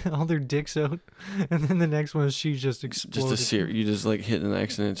 Yeah. All their dicks out, and then the next one is she just exploded. You just like hit an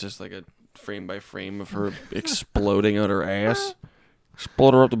X, and it's just like a frame by frame of her exploding out her ass.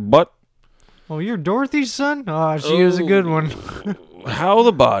 Explode her up the butt. Oh, you're Dorothy's son? Oh, she is a good one. How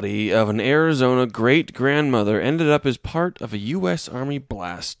the body of an Arizona great-grandmother ended up as part of a U.S. Army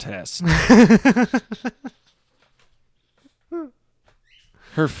blast test.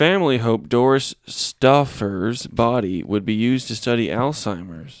 Her family hoped Doris Stauffer's body would be used to study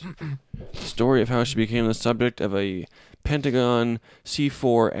Alzheimer's. The story of how she became the subject of a Pentagon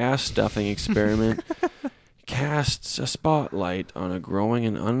C4 ass-stuffing experiment casts a spotlight on a growing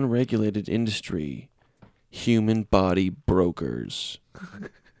and unregulated industry. Human body brokers.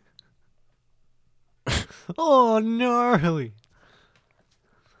 Oh, gnarly.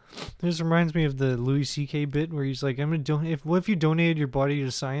 This reminds me of the Louis C.K. bit where he's like, "I'm gonna what if you donated your body to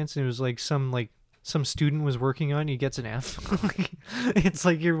science?" And it was like some student was working on it, he gets an F. It's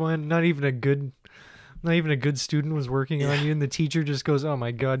like not even a good student was working on you, and the teacher just goes, "Oh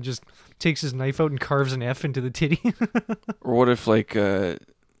my god!" Just takes his knife out and carves an F into the titty. Or what if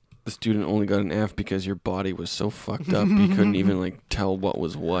the student only got an F because your body was so fucked up you couldn't even tell what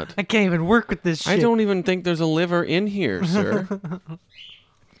was what? I can't even work with this shit. I don't even think there's a liver in here, sir.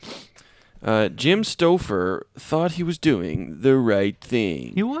 Jim Stauffer thought he was doing the right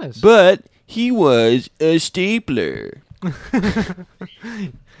thing. He was. But he was a stapler.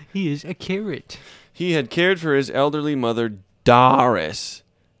 He is a carrot. He had cared for his elderly mother, Doris,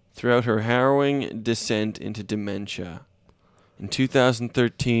 throughout her harrowing descent into dementia. In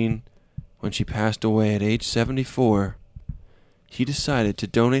 2013, when she passed away at age 74, he decided to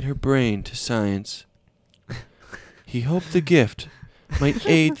donate her brain to science. He hoped the gift might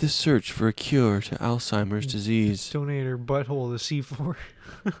aid the search for a cure to Alzheimer's disease. Donate her butthole to C4.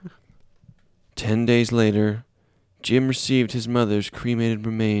 10 days later, Jim received his mother's cremated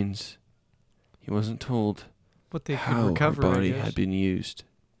remains. He wasn't told how her body had been used.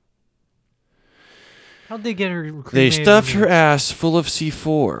 How'd they get her cremated? They stuffed her ass full of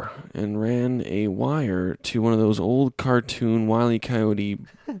C4 and ran a wire to one of those old cartoon Wile E. Coyote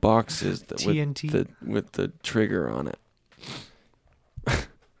boxes TNT. with the trigger on it.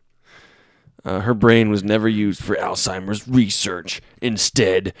 Her brain was never used for Alzheimer's research.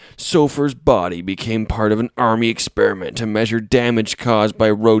 Instead, Stauffer's body became part of an army experiment to measure damage caused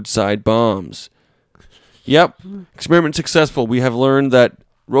by roadside bombs. Yep, experiment successful. We have learned that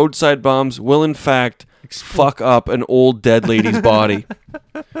roadside bombs will, in fact, fuck up an old dead lady's body.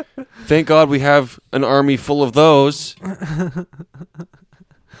 Thank God we have an army full of those.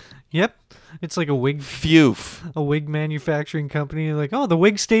 Yep. It's like a wig. Phew. A wig manufacturing company. Like, oh, the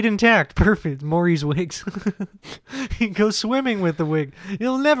wig stayed intact. Perfect. Maury's wigs. He goes swimming with the wig.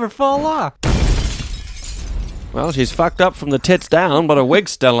 It'll never fall off. Well, she's fucked up from the tits down, but her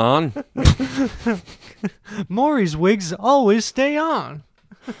wig's still on. Maury's wigs always stay on.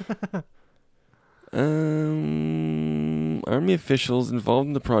 Army officials involved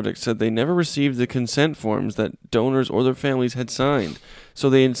in the project said they never received the consent forms that donors or their families had signed. So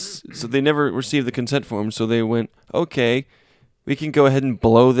they never received the consent forms, so they went, okay, we can go ahead and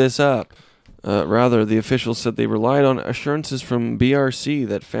blow this up. Rather, the officials said they relied on assurances from BRC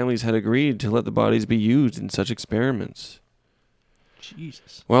that families had agreed to let the bodies be used in such experiments.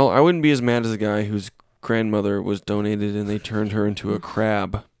 Jesus. Well, I wouldn't be as mad as the guy whose grandmother was donated and they turned her into a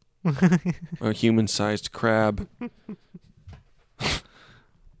crab. A human-sized crab.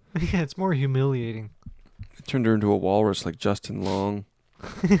 Yeah, it's more humiliating. They turned her into a walrus like Justin Long.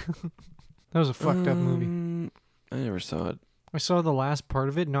 That was a fucked up movie. I never saw it. I saw the last part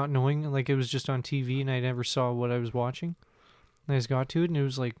of it, not knowing, like it was just on TV, and I never saw what I was watching. And I just got to it, and it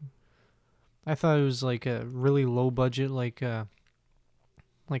was like, I thought it was like a really low budget, like a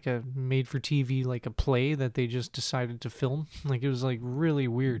made for TV, like a play that they just decided to film. Like it was like really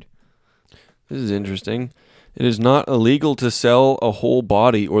weird. This is interesting. It is not illegal to sell a whole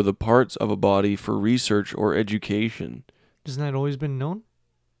body or the parts of a body for research or education. Hasn't that always been known?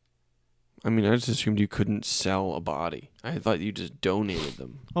 I mean, I just assumed you couldn't sell a body. I thought you just donated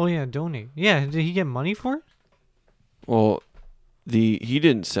them. Oh yeah, donate. Yeah, did he get money for it? Well, he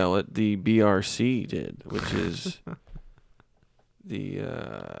didn't sell it. The BRC did, which is the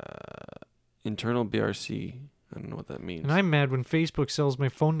internal BRC. I don't know what that means. And I'm mad when Facebook sells my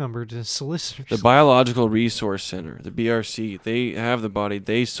phone number to solicitors. The Biological Resource Center, the BRC, they have the body.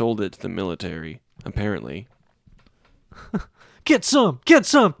 They sold it to the military, apparently. Get some! Get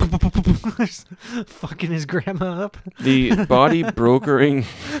some! Fucking his grandma up. The body brokering...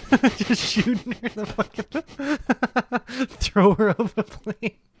 Just shooting her in the fucking... Throw her over the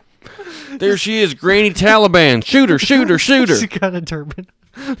plane. There she is, grainy Taliban. Shoot her, shoot her, shoot her. She got a turban.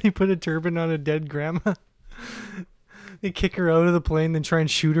 They put a turban on a dead grandma. They kick her out of the plane, then try and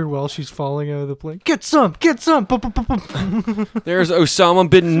shoot her while she's falling out of the plane. Get some! Get some! There's Osama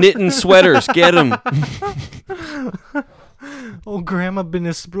bin knitting sweaters. Get him. Oh, grandma been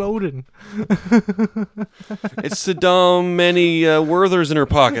exploding. It's Saddam, many Werthers in her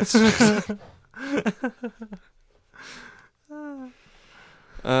pockets.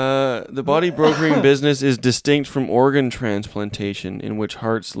 The body brokering business is distinct from organ transplantation, in which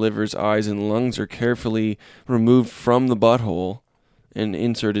hearts, livers, eyes, and lungs are carefully removed from the butthole and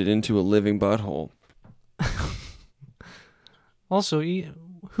inserted into a living butthole. Also,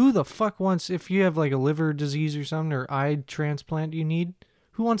 who the fuck wants, if you have like a liver disease or something, or eye transplant you need,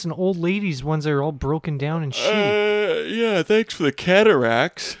 who wants an old lady's ones that are all broken down and shitty? Yeah, thanks for the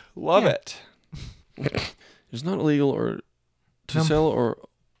cataracts. Love it. It's not illegal or to sell or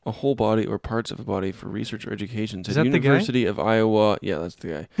a whole body or parts of a body for research or education. Is that University of Iowa. Yeah, that's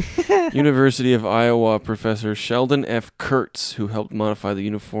the guy. University of Iowa professor Sheldon F. Kurtz, who helped modify the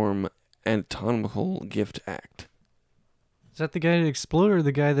Uniform Anatomical Gift Act. Is that the guy that exploded, or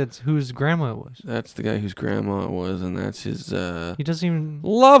the guy whose grandma it was? That's the guy whose grandma it was, and that's his he doesn't even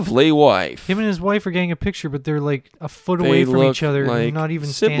lovely wife. Him and his wife are getting a picture, but they're like a foot away from each other, like and not even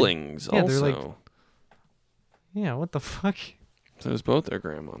siblings. Yeah, also, they're like, yeah, what the fuck? So it was both their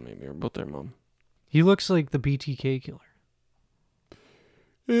grandma, maybe, or both their mom. He looks like the BTK killer.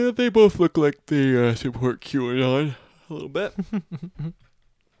 Yeah, they both look like they support QAnon a little bit. A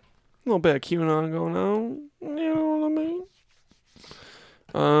little bit of QAnon going on. You know what I mean?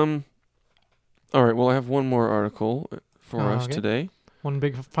 All right, well, I have one more article for us today. One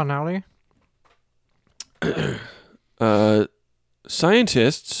big finale.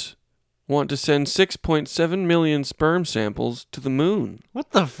 Scientists want to send 6.7 million sperm samples to the moon.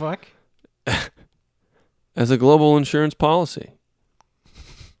 What the fuck? As a global insurance policy.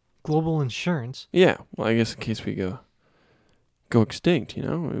 Global insurance? Yeah, well, I guess in case we go extinct, you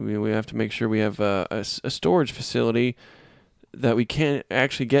know? We have to make sure we have a storage facility that we can't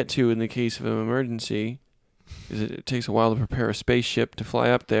actually get to in the case of an emergency, because it takes a while to prepare a spaceship to fly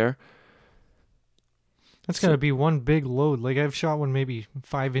up there. That's gotta be one big load. Like, I've shot one maybe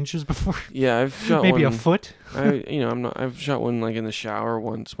 5 inches before. Yeah, I've shot maybe one, a foot. I've shot one like in the shower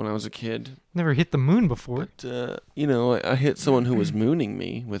once when I was a kid. Never hit the moon before. But I hit someone who was mooning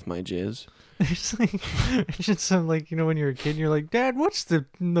me with my jizz. It's just some, like, when you're a kid, you're like, Dad, what's the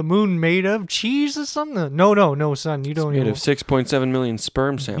moon made of? Cheese or something? No, son, you don't. It's made of 6.7 million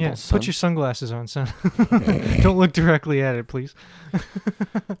sperm samples. Yeah, son. Put your sunglasses on, son. Don't look directly at it, please.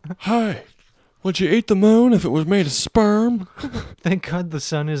 Hi. Would you eat the moon if it was made of sperm? Thank God the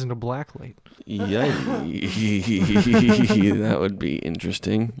sun isn't a black light. Yeah, that would be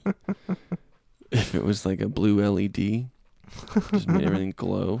interesting. If it was like a blue LED, just made everything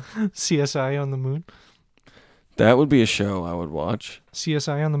glow. CSI on the moon. That would be a show I would watch.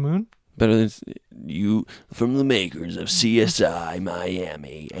 CSI on the moon? Better than you from the makers of CSI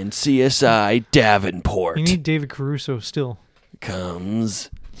Miami and CSI Davenport. You need David Caruso still. Comes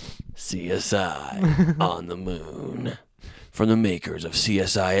CSI on the moon. From the makers of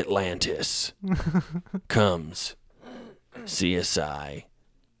CSI Atlantis comes CSI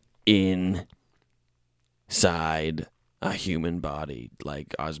inside a human body,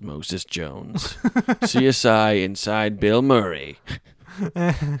 like Osmosis Jones. CSI inside Bill Murray.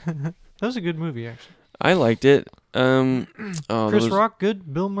 That was a good movie, actually. I liked it. Chris Rock,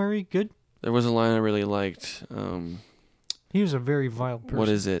 good. Bill Murray, good. There was a line I really liked. He was a very vile person. What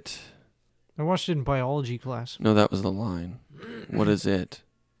is it? I watched it in biology class. No, that was the line. What is it?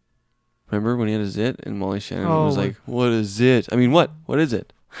 Remember when he had his it and Molly Shannon was like, what is it? I mean, what? What is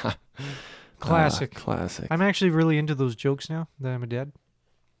it? Classic. Classic. I'm actually really into those jokes now that I'm a dad.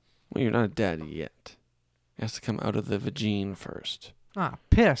 Well, you're not a dad yet. It has to come out of the vagine first. Ah,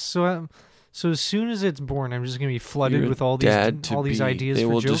 piss. So So as soon as it's born, I'm just gonna be flooded You're with all these ideas They for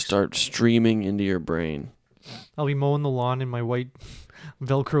will jokes. just start streaming into your brain. I'll be mowing the lawn in my white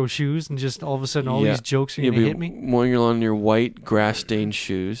Velcro shoes, and just all of a sudden, all these jokes are You'll gonna be hit me. mowing your lawn in your white grass-stained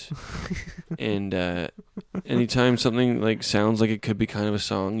shoes, and anytime something like sounds like it could be kind of a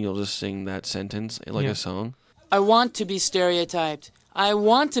song, you'll just sing that sentence like a song. I want to be stereotyped. I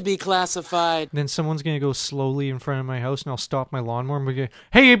want to be classified. Then someone's gonna go slowly in front of my house, and I'll stop my lawnmower and be like,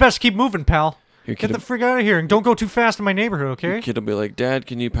 "Hey, you best keep moving, pal. Get the frig out of here, and don't go too fast in my neighborhood, okay?" Your kid will be like, "Dad,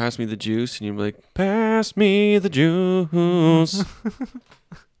 can you pass me the juice?" And you'll be like, "Pass me the juice."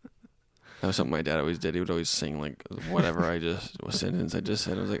 That was something my dad always did. He would always sing like whatever sentence I just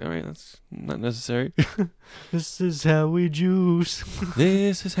said. I was like, all right, that's not necessary. This is how we juice.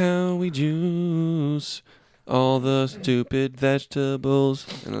 This is how we juice all the stupid vegetables.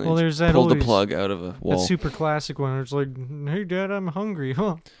 And then Well, there's that pulled the always- plug out of a wall. That super classic one. Where it's like, "Hey, Dad, I'm hungry."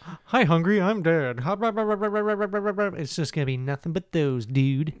 Huh? "Hi, hungry. I'm Dad." It's just gonna be nothing but those,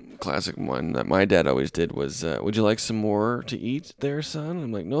 dude. Classic one that my dad always did was, "Would you like some more to eat there, son?"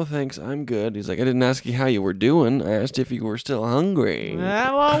 I'm like, "No, thanks. I'm good." He's like, "I didn't ask you how you were doing. I asked if you were still hungry."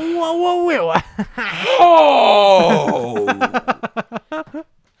 Oh!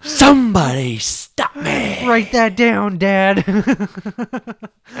 Somebody stop me. Write that down, Dad.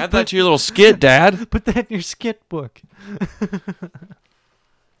 Add that to your little skit, Dad. Put that in your skit book.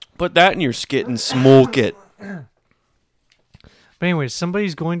 Put that in your skit and smoke it. But anyways,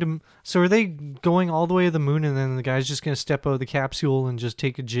 somebody's going to... So are they going all the way to the moon, and then the guy's just going to step out of the capsule and just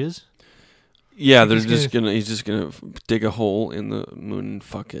take a jizz? Yeah, he's just gonna dig a hole in the moon and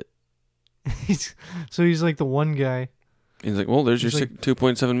fuck it. So he's like the one guy. He's like, well, there's your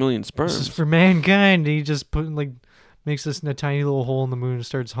 2.7 million sperms. This is for mankind. He just makes this in a tiny little hole in the moon and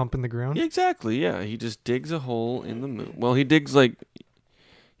starts humping the ground. Yeah, exactly. Yeah, he just digs a hole in the moon. Well, he digs like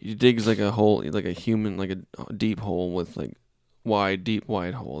a hole, like a human, like a deep hole with like deep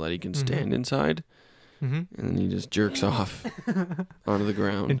wide hole that he can stand inside, and then he just jerks off onto the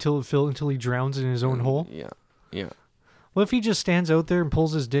ground until he drowns in his own hole. Yeah. What if he just stands out there and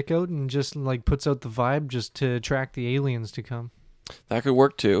pulls his dick out and just like puts out the vibe just to attract the aliens to come? That could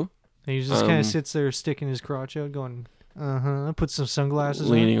work too. And he just kind of sits there sticking his crotch out, going, puts some sunglasses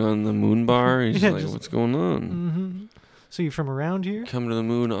leaning on the moon bar. He's like, what's going on? Mm-hmm. So you from around here? Come to the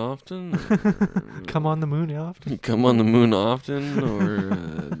moon often? Come on the moon often? You come on the moon often? Or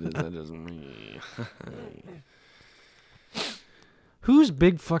that doesn't mean... Whose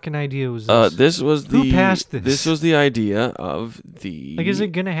big fucking idea was this? Who passed this? This was the idea of the... Like, is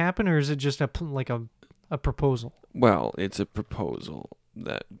it going to happen, or is it just a proposal? Well, it's a proposal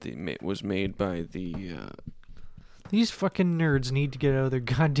that was made by the... These fucking nerds need to get out of their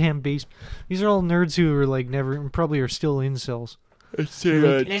goddamn basement. These are all nerds who are like probably are still incels. Let's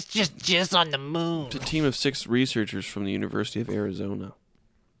just jizz on the moon. It's a team of 6 researchers from the University of Arizona.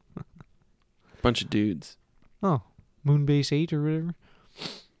 Bunch of dudes. Oh, Moonbase 8 or whatever.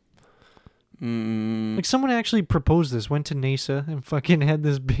 Like someone actually proposed this, went to NASA and fucking had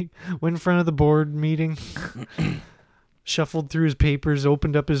this went in front of the board meeting, shuffled through his papers,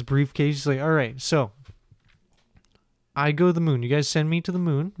 opened up his briefcase. He's like, all right, so I go to the moon. You guys send me to the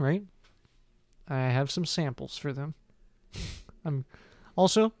moon, right? I have some samples for them.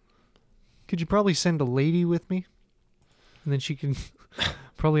 Also, could you probably send a lady with me? And then she can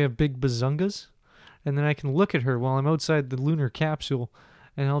probably have big bazungas. And then I can look at her while I'm outside the lunar capsule,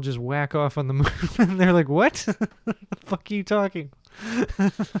 and I'll just whack off on the moon. And they're like, what? The fuck are you talking?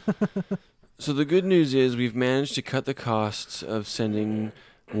 So the good news is we've managed to cut the costs of sending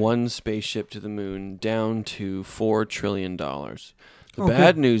one spaceship to the moon down to $4 trillion. The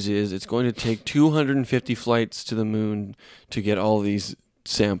bad news is it's going to take 250 flights to the moon to get all these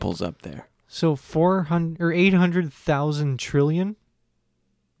samples up there. So $800,000 trillion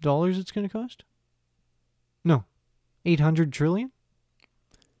it's going to cost? No, 800 trillion?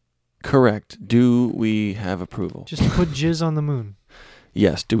 Correct. Do we have approval? Just to put jizz on the moon.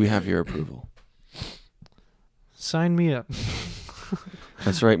 Yes. Do we have your approval? Sign me up.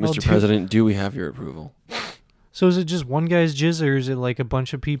 That's right, Mr. President. Do we have your approval? So is it just one guy's jizz, or is it like a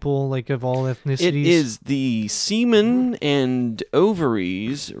bunch of people, like of all ethnicities? It is the semen and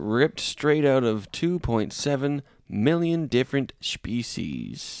ovaries ripped straight out of 2.7 million different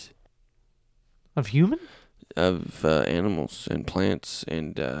species. Of human? Of animals and plants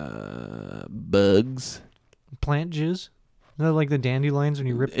and bugs. Plant jizz? Is that like the dandelions when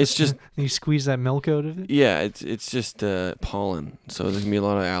you rip it's just you squeeze that milk out of it? Yeah, it's just pollen. So there's gonna be a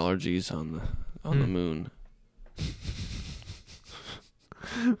lot of allergies on the moon.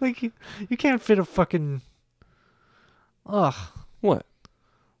 Like you can't fit a fucking... Ugh. What?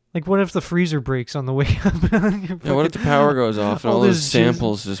 Like, what if the freezer breaks on the way up? Yeah, what if the power goes off and all those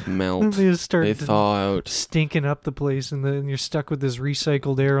samples just melt? They just start thaw out. Stinking up the place, and then you're stuck with this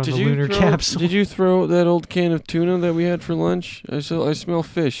recycled air on the lunar capsule. Did you throw that old can of tuna that we had for lunch? I smell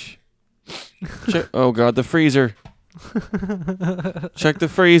fish. Oh, God, the freezer. Check the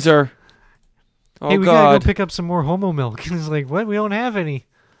freezer. Oh, hey, we God. gotta go pick up some more homo milk. And it's like, what? We don't have any.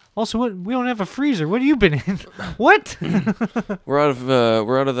 Also, what? We don't have a freezer. What have you been in? What? We're out of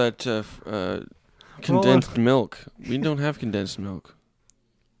that condensed milk. We don't have condensed milk.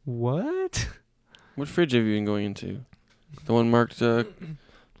 What? What fridge have you been going into? The one marked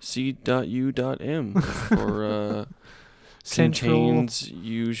C.U.M. for contains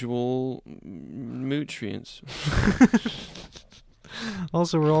usual nutrients.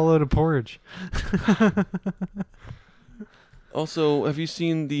 Also, we're all out of porridge. Also, have you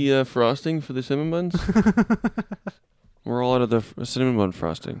seen the frosting for the cinnamon buns? We're all out of the cinnamon bun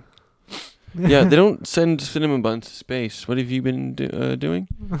frosting. Yeah, they don't send cinnamon buns to space. What have you been doing?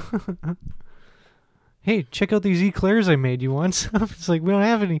 Hey, check out these eclairs I made. You want some? It's like, we don't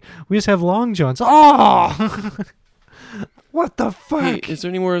have any. We just have Long Johns. Oh! What the fuck? Hey, is there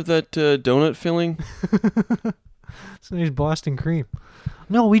any more of that donut filling? It's nice Boston cream.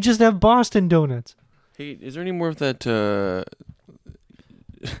 No, we just have Boston donuts. Hey, is there any more of that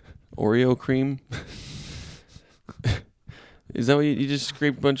Oreo cream? Is that what you just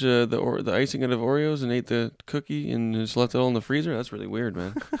scraped a bunch of the icing out of Oreos and ate the cookie and just left it all in the freezer? That's really weird,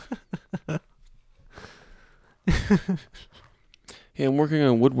 man. Hey, I'm working on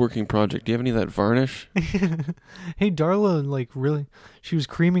a woodworking project. Do you have any of that varnish? Hey, Darla, like, really, she was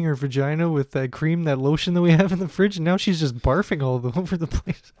creaming her vagina with that lotion that we have in the fridge, and now she's just barfing all over the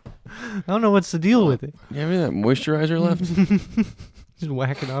place. I don't know what's the deal with it. You have any of that moisturizer left? Just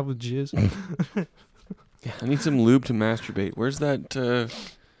whacking off with jizz. Yeah, I need some lube to masturbate. Where's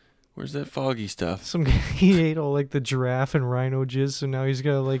that foggy stuff? Some guy, he ate all like the giraffe and rhino jizz, so now he's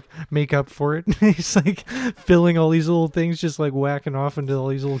gotta like make up for it. He's like filling all these little things, just like whacking off into all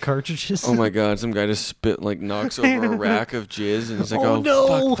these little cartridges. Oh my God! Some guy just knocks over a rack of jizz, and he's like, "Oh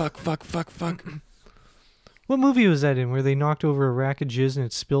no. fuck!" What movie was that in? Where they knocked over a rack of jizz and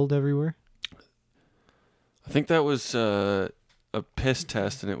it spilled everywhere? I think that was a piss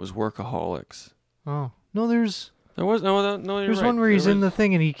test, and it was Workaholics. Oh no, there's. There was no. There's right. one where he's in the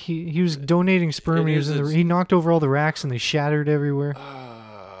thing and he was donating sperm. And he knocked over all the racks and they shattered everywhere.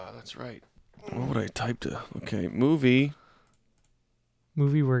 That's right. What would I type to? Okay, movie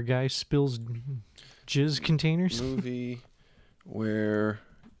where a guy spills jizz containers. Movie where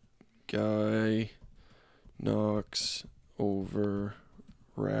guy knocks over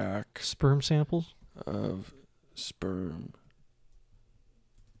rack sperm samples of sperm.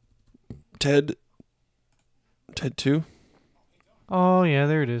 Ted 2? Oh, yeah,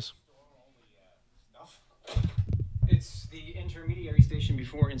 there it is. It's the intermediary station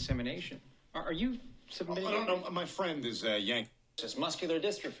before insemination. Are you submitting? I don't know. My friend is Yank. It's muscular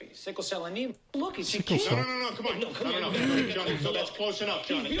dystrophy, sickle cell anemia. Look, he's sickle cell. No, come on. No, Johnny, so that's close enough,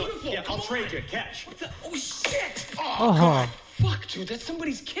 Johnny. He's beautiful. Yeah, I'll trade you. Catch. Oh, shit! Oh, God. Fuck, dude, that's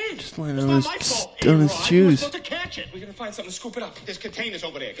somebody's kid. Just laying It's on not his my fault. shoes. You were supposed to catch it. We're gonna find something to scoop it up. There's containers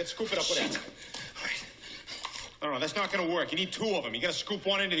over there. Scoop it up with that. All right. No, that's not going to work. You need two of them. You got to scoop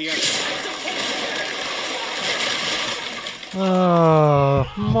one into the other.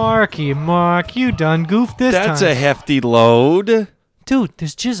 Oh, Mark, you done goofed this time. That's a hefty load. Dude,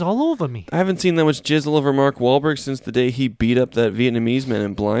 there's jizz all over me. I haven't seen that much jizz all over Mark Wahlberg since the day he beat up that Vietnamese man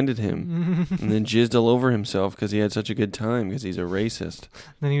and blinded him. And then jizzed all over himself because he had such a good time because he's a racist.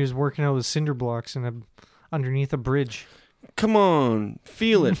 Then he was working out with cinder blocks underneath a bridge. Come on.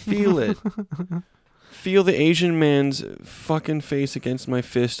 Feel it. Feel the Asian man's fucking face against my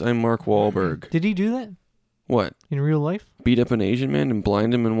fist. I'm Mark Wahlberg. Did he do that? What? In real life? Beat up an Asian man and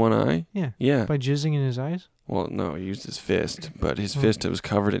blind him in one eye? Yeah. Yeah. By jizzing in his eyes? Well, no, he used his fist, but his fist was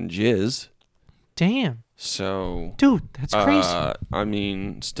covered in jizz. Damn. So... Dude, that's crazy. I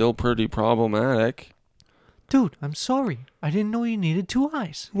mean, still pretty problematic. Dude, I'm sorry. I didn't know you needed two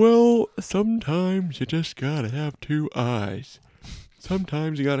eyes. Well, sometimes you just gotta have two eyes.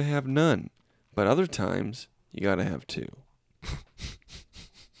 Sometimes you gotta have none. But other times, you gotta have two.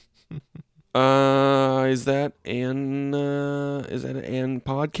 Is that an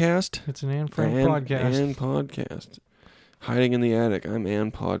podcast? It's an Anne Frank podcast. Anne podcast. Hiding in the attic. I'm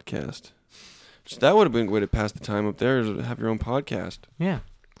Anne podcast. So that would have been a way to pass the time up there, is to have your own podcast. Yeah.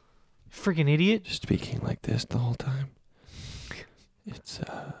 Freaking idiot. Just speaking like this the whole time. It's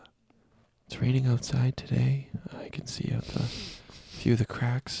raining outside today. I can see out a few of the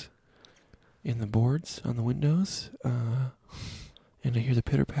cracks in the boards on the windows. and I hear the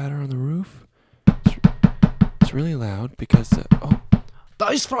pitter-patter on the roof. It's really loud because... Da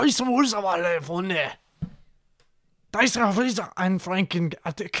ist Freunde von der. Da ist ein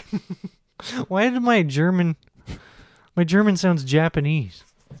Frankenattic. Why did my German sounds Japanese?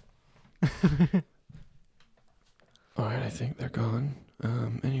 Alright, I think they're gone.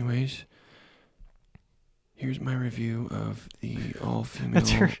 Anyways, here's my review of the all-female...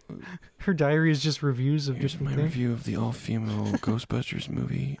 That's her diary is just reviews of Here's different my things. review of the all-female Ghostbusters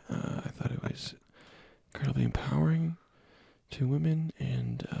movie. I thought it was incredibly empowering to women,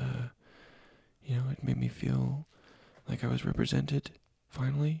 and, it made me feel like I was represented,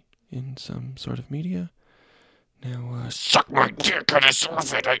 finally, in some sort of media. Now, Suck my dick, I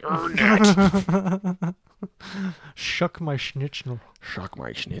deserve it, I earned it. Shuck my schnitzel. Shuck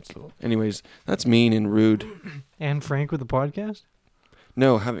my schnitzel. Anyways, that's mean and rude. Anne Frank with the podcast?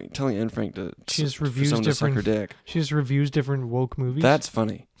 No, telling Anne Frank to reviews for someone to suck her dick. She just reviews different woke movies. That's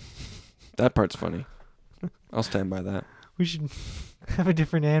funny. That part's funny. I'll stand by that. We should have a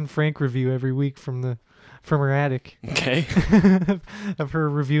different Anne Frank review every week from her attic. Okay. Of her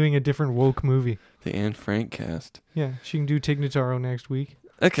reviewing a different woke movie. The Anne Frank cast. Yeah, she can do Tig Notaro next week.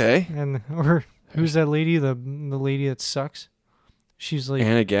 Okay. Or who's that lady? The lady that sucks. She's like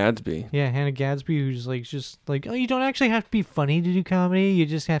Hannah Gadsby. Yeah, Hannah Gadsby, who's like just like, oh, you don't actually have to be funny to do comedy. You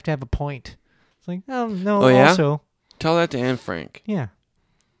just have to have a point. It's like, oh no. Oh yeah. Also, tell that to Anne Frank. Yeah.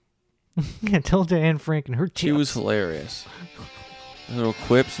 Yeah, tell it to Anne Frank and her tits. She was hilarious. Little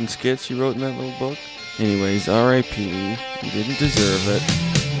quips and skits she wrote in that little book. Anyways, R.I.P. You didn't deserve it.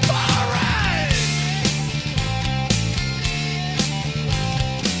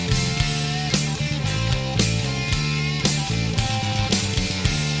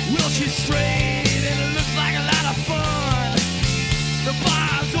 Well, she's straight and it looks like a lot of fun. The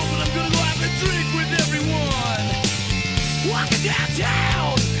bar's open, I'm gonna go have a drink with everyone. Walking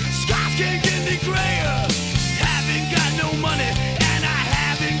downtown, skies can't get any grayer. Haven't got no money and I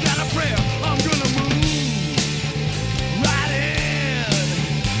haven't got a prayer. I'm gonna move right in.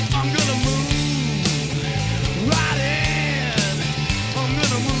 I'm gonna move right in. I'm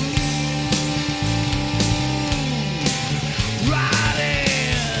gonna move right in.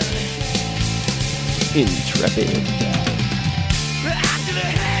 Intrepid. After the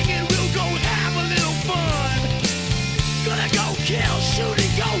hanging, we'll go have a little fun. Gonna go kill, shoot,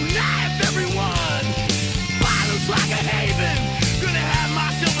 and go knife everyone. Bottles like a haven. Gonna have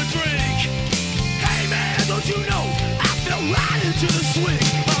myself a drink. Hey man, don't you know I fell right into the swing.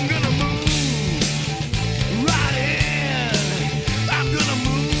 I'm gonna move right in. I'm gonna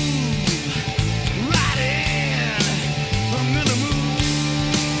move right in. I'm gonna move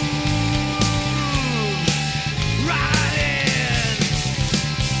right in.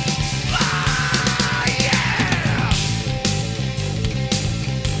 Ah, yeah.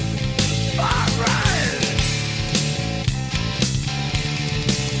 All right.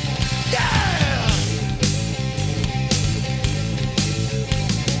 Yeah.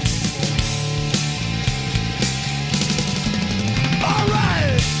 All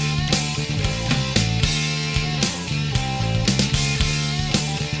right.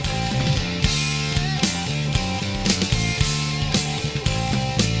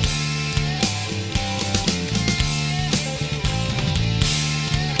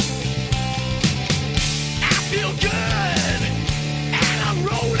 I feel good, and I'm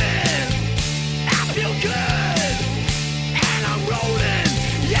rolling. I feel good, and I'm rolling.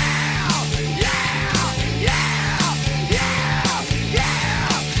 Yeah, yeah, yeah, yeah, yeah,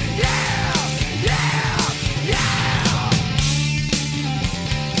 yeah, yeah, yeah.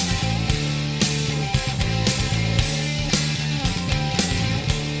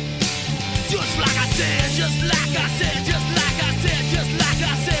 Just like I said, just like I said, just like I said, just like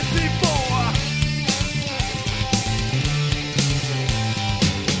I said before.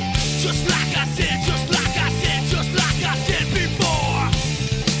 Just like I said, just like I said, just like I said before.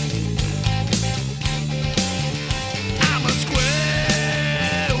 I'm a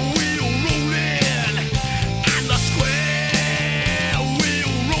square wheel rolling, and the square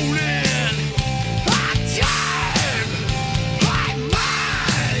wheel rolling. Hot time, hot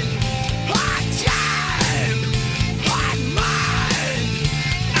mind, hot time, hot mind.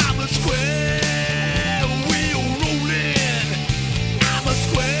 I'm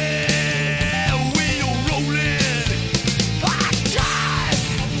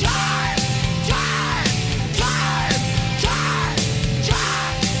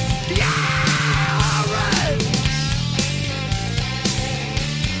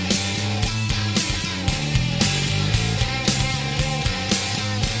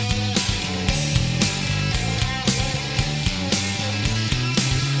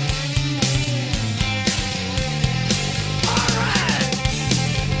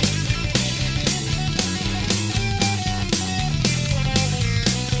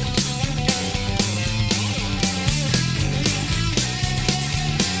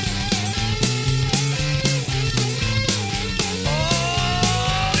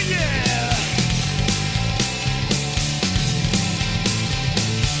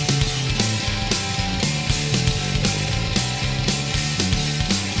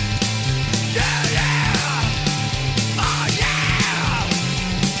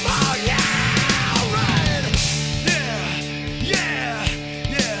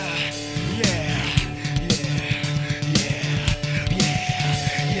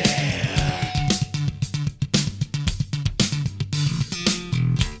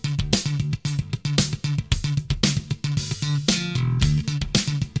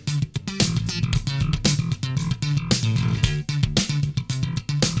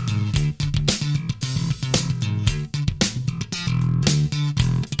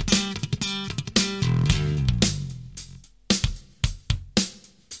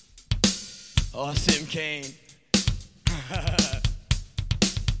Oh, Sim Kane.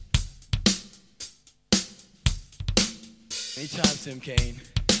 Anytime, Sim Kane.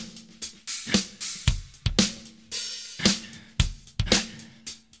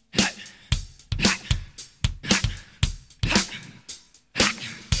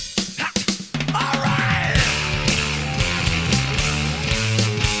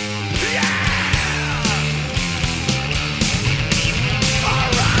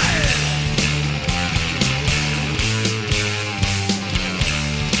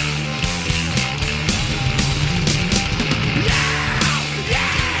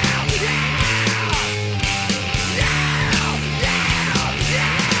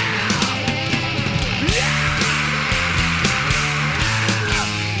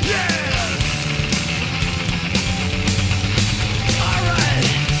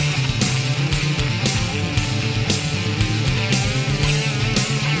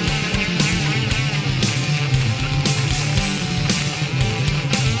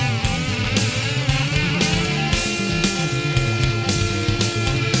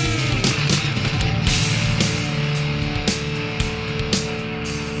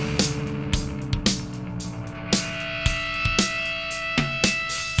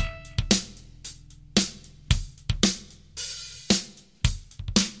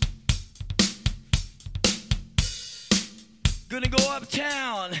 Gonna go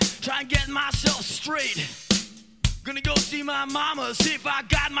uptown, try and get myself straight. Gonna go see my mama, see if I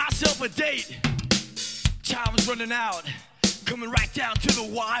got myself a date. Time's running out, coming right down to the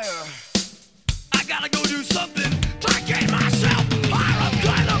wire. I gotta go do something, try and get myself higher. I'm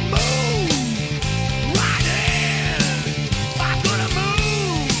gonna move right in. I'm gonna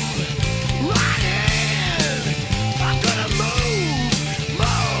move right in. I'm gonna move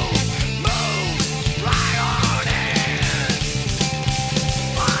right on in.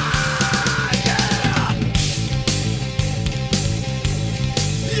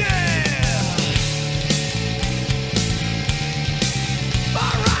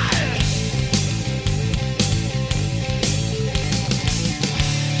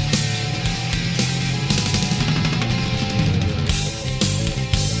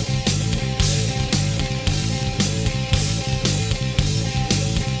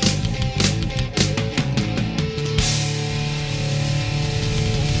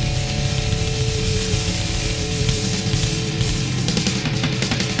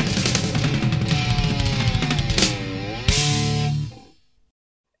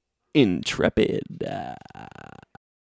 Intrepid.